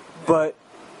 But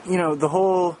the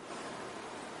whole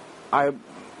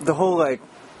like,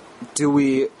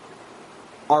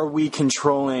 are we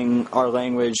controlling our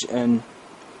language? And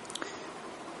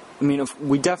I mean, if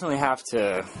we definitely have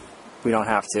to. We don't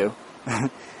have to.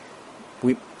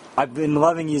 I've been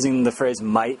loving using the phrase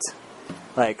might.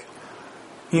 Like,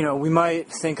 we might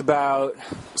think about,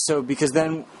 because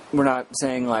then we're not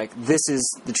saying like this is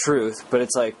the truth, but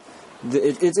it's like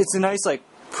it's a nice like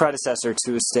predecessor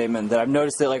to a statement that I've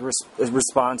noticed that like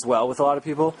responds well with a lot of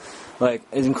people, like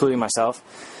including myself.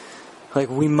 Like,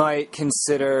 we might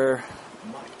consider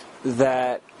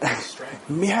that,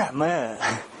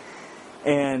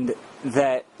 and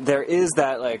that there is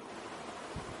that like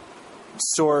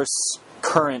source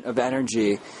current of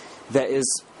energy that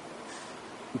is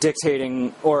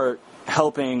dictating or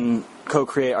helping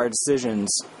co-create our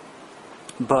decisions,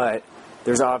 but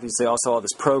there's obviously also all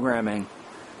this programming.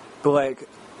 But like,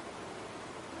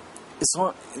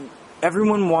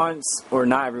 everyone wants, or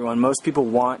not everyone, most people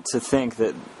want to think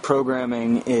that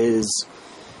programming is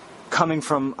coming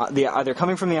from either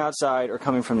coming from the outside or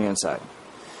coming from the inside.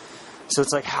 So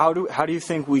it's like, how do you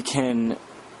think we can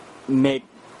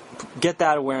get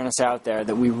that awareness out there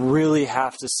that we really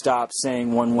have to stop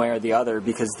saying one way or the other,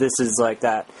 because this is like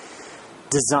that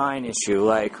design issue.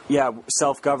 Like, yeah,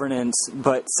 self-governance,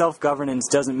 but self-governance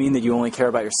doesn't mean that you only care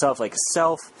about yourself. Like,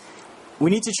 we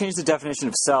need to change the definition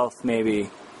of self, maybe,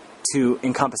 to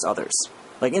encompass others.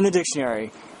 Like, in the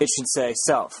dictionary, it should say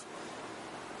self.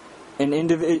 An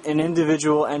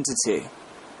individual entity.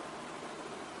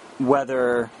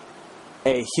 Whether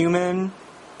a human,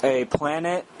 a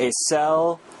planet, a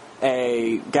cell,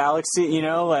 a galaxy, you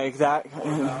know, like that.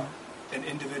 An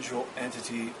individual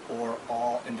entity or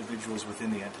all individuals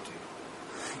within the entity.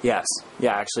 Yes.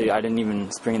 Yeah, actually, I didn't even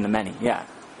bring in the many. Yeah.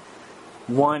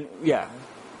 One, yeah.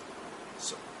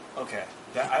 So, okay.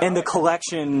 And the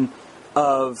collection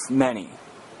of many,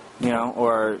 you know,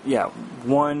 or, yeah,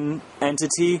 one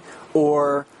entity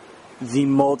or the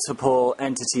multiple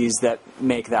entities that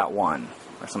make that one,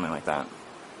 or something like that.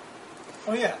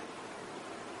 Oh, yeah.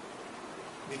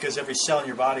 Because every cell in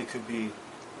your body could be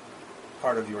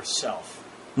part of yourself.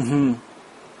 Mm-hmm.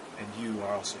 And you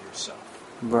are also yourself.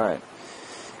 Right.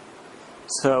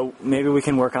 So maybe we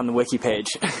can work on the wiki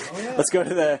page. Oh, yeah. Let's go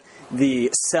to the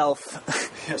self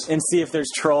Yes. and see if there's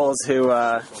trolls who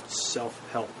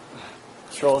Self-help.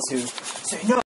 say no.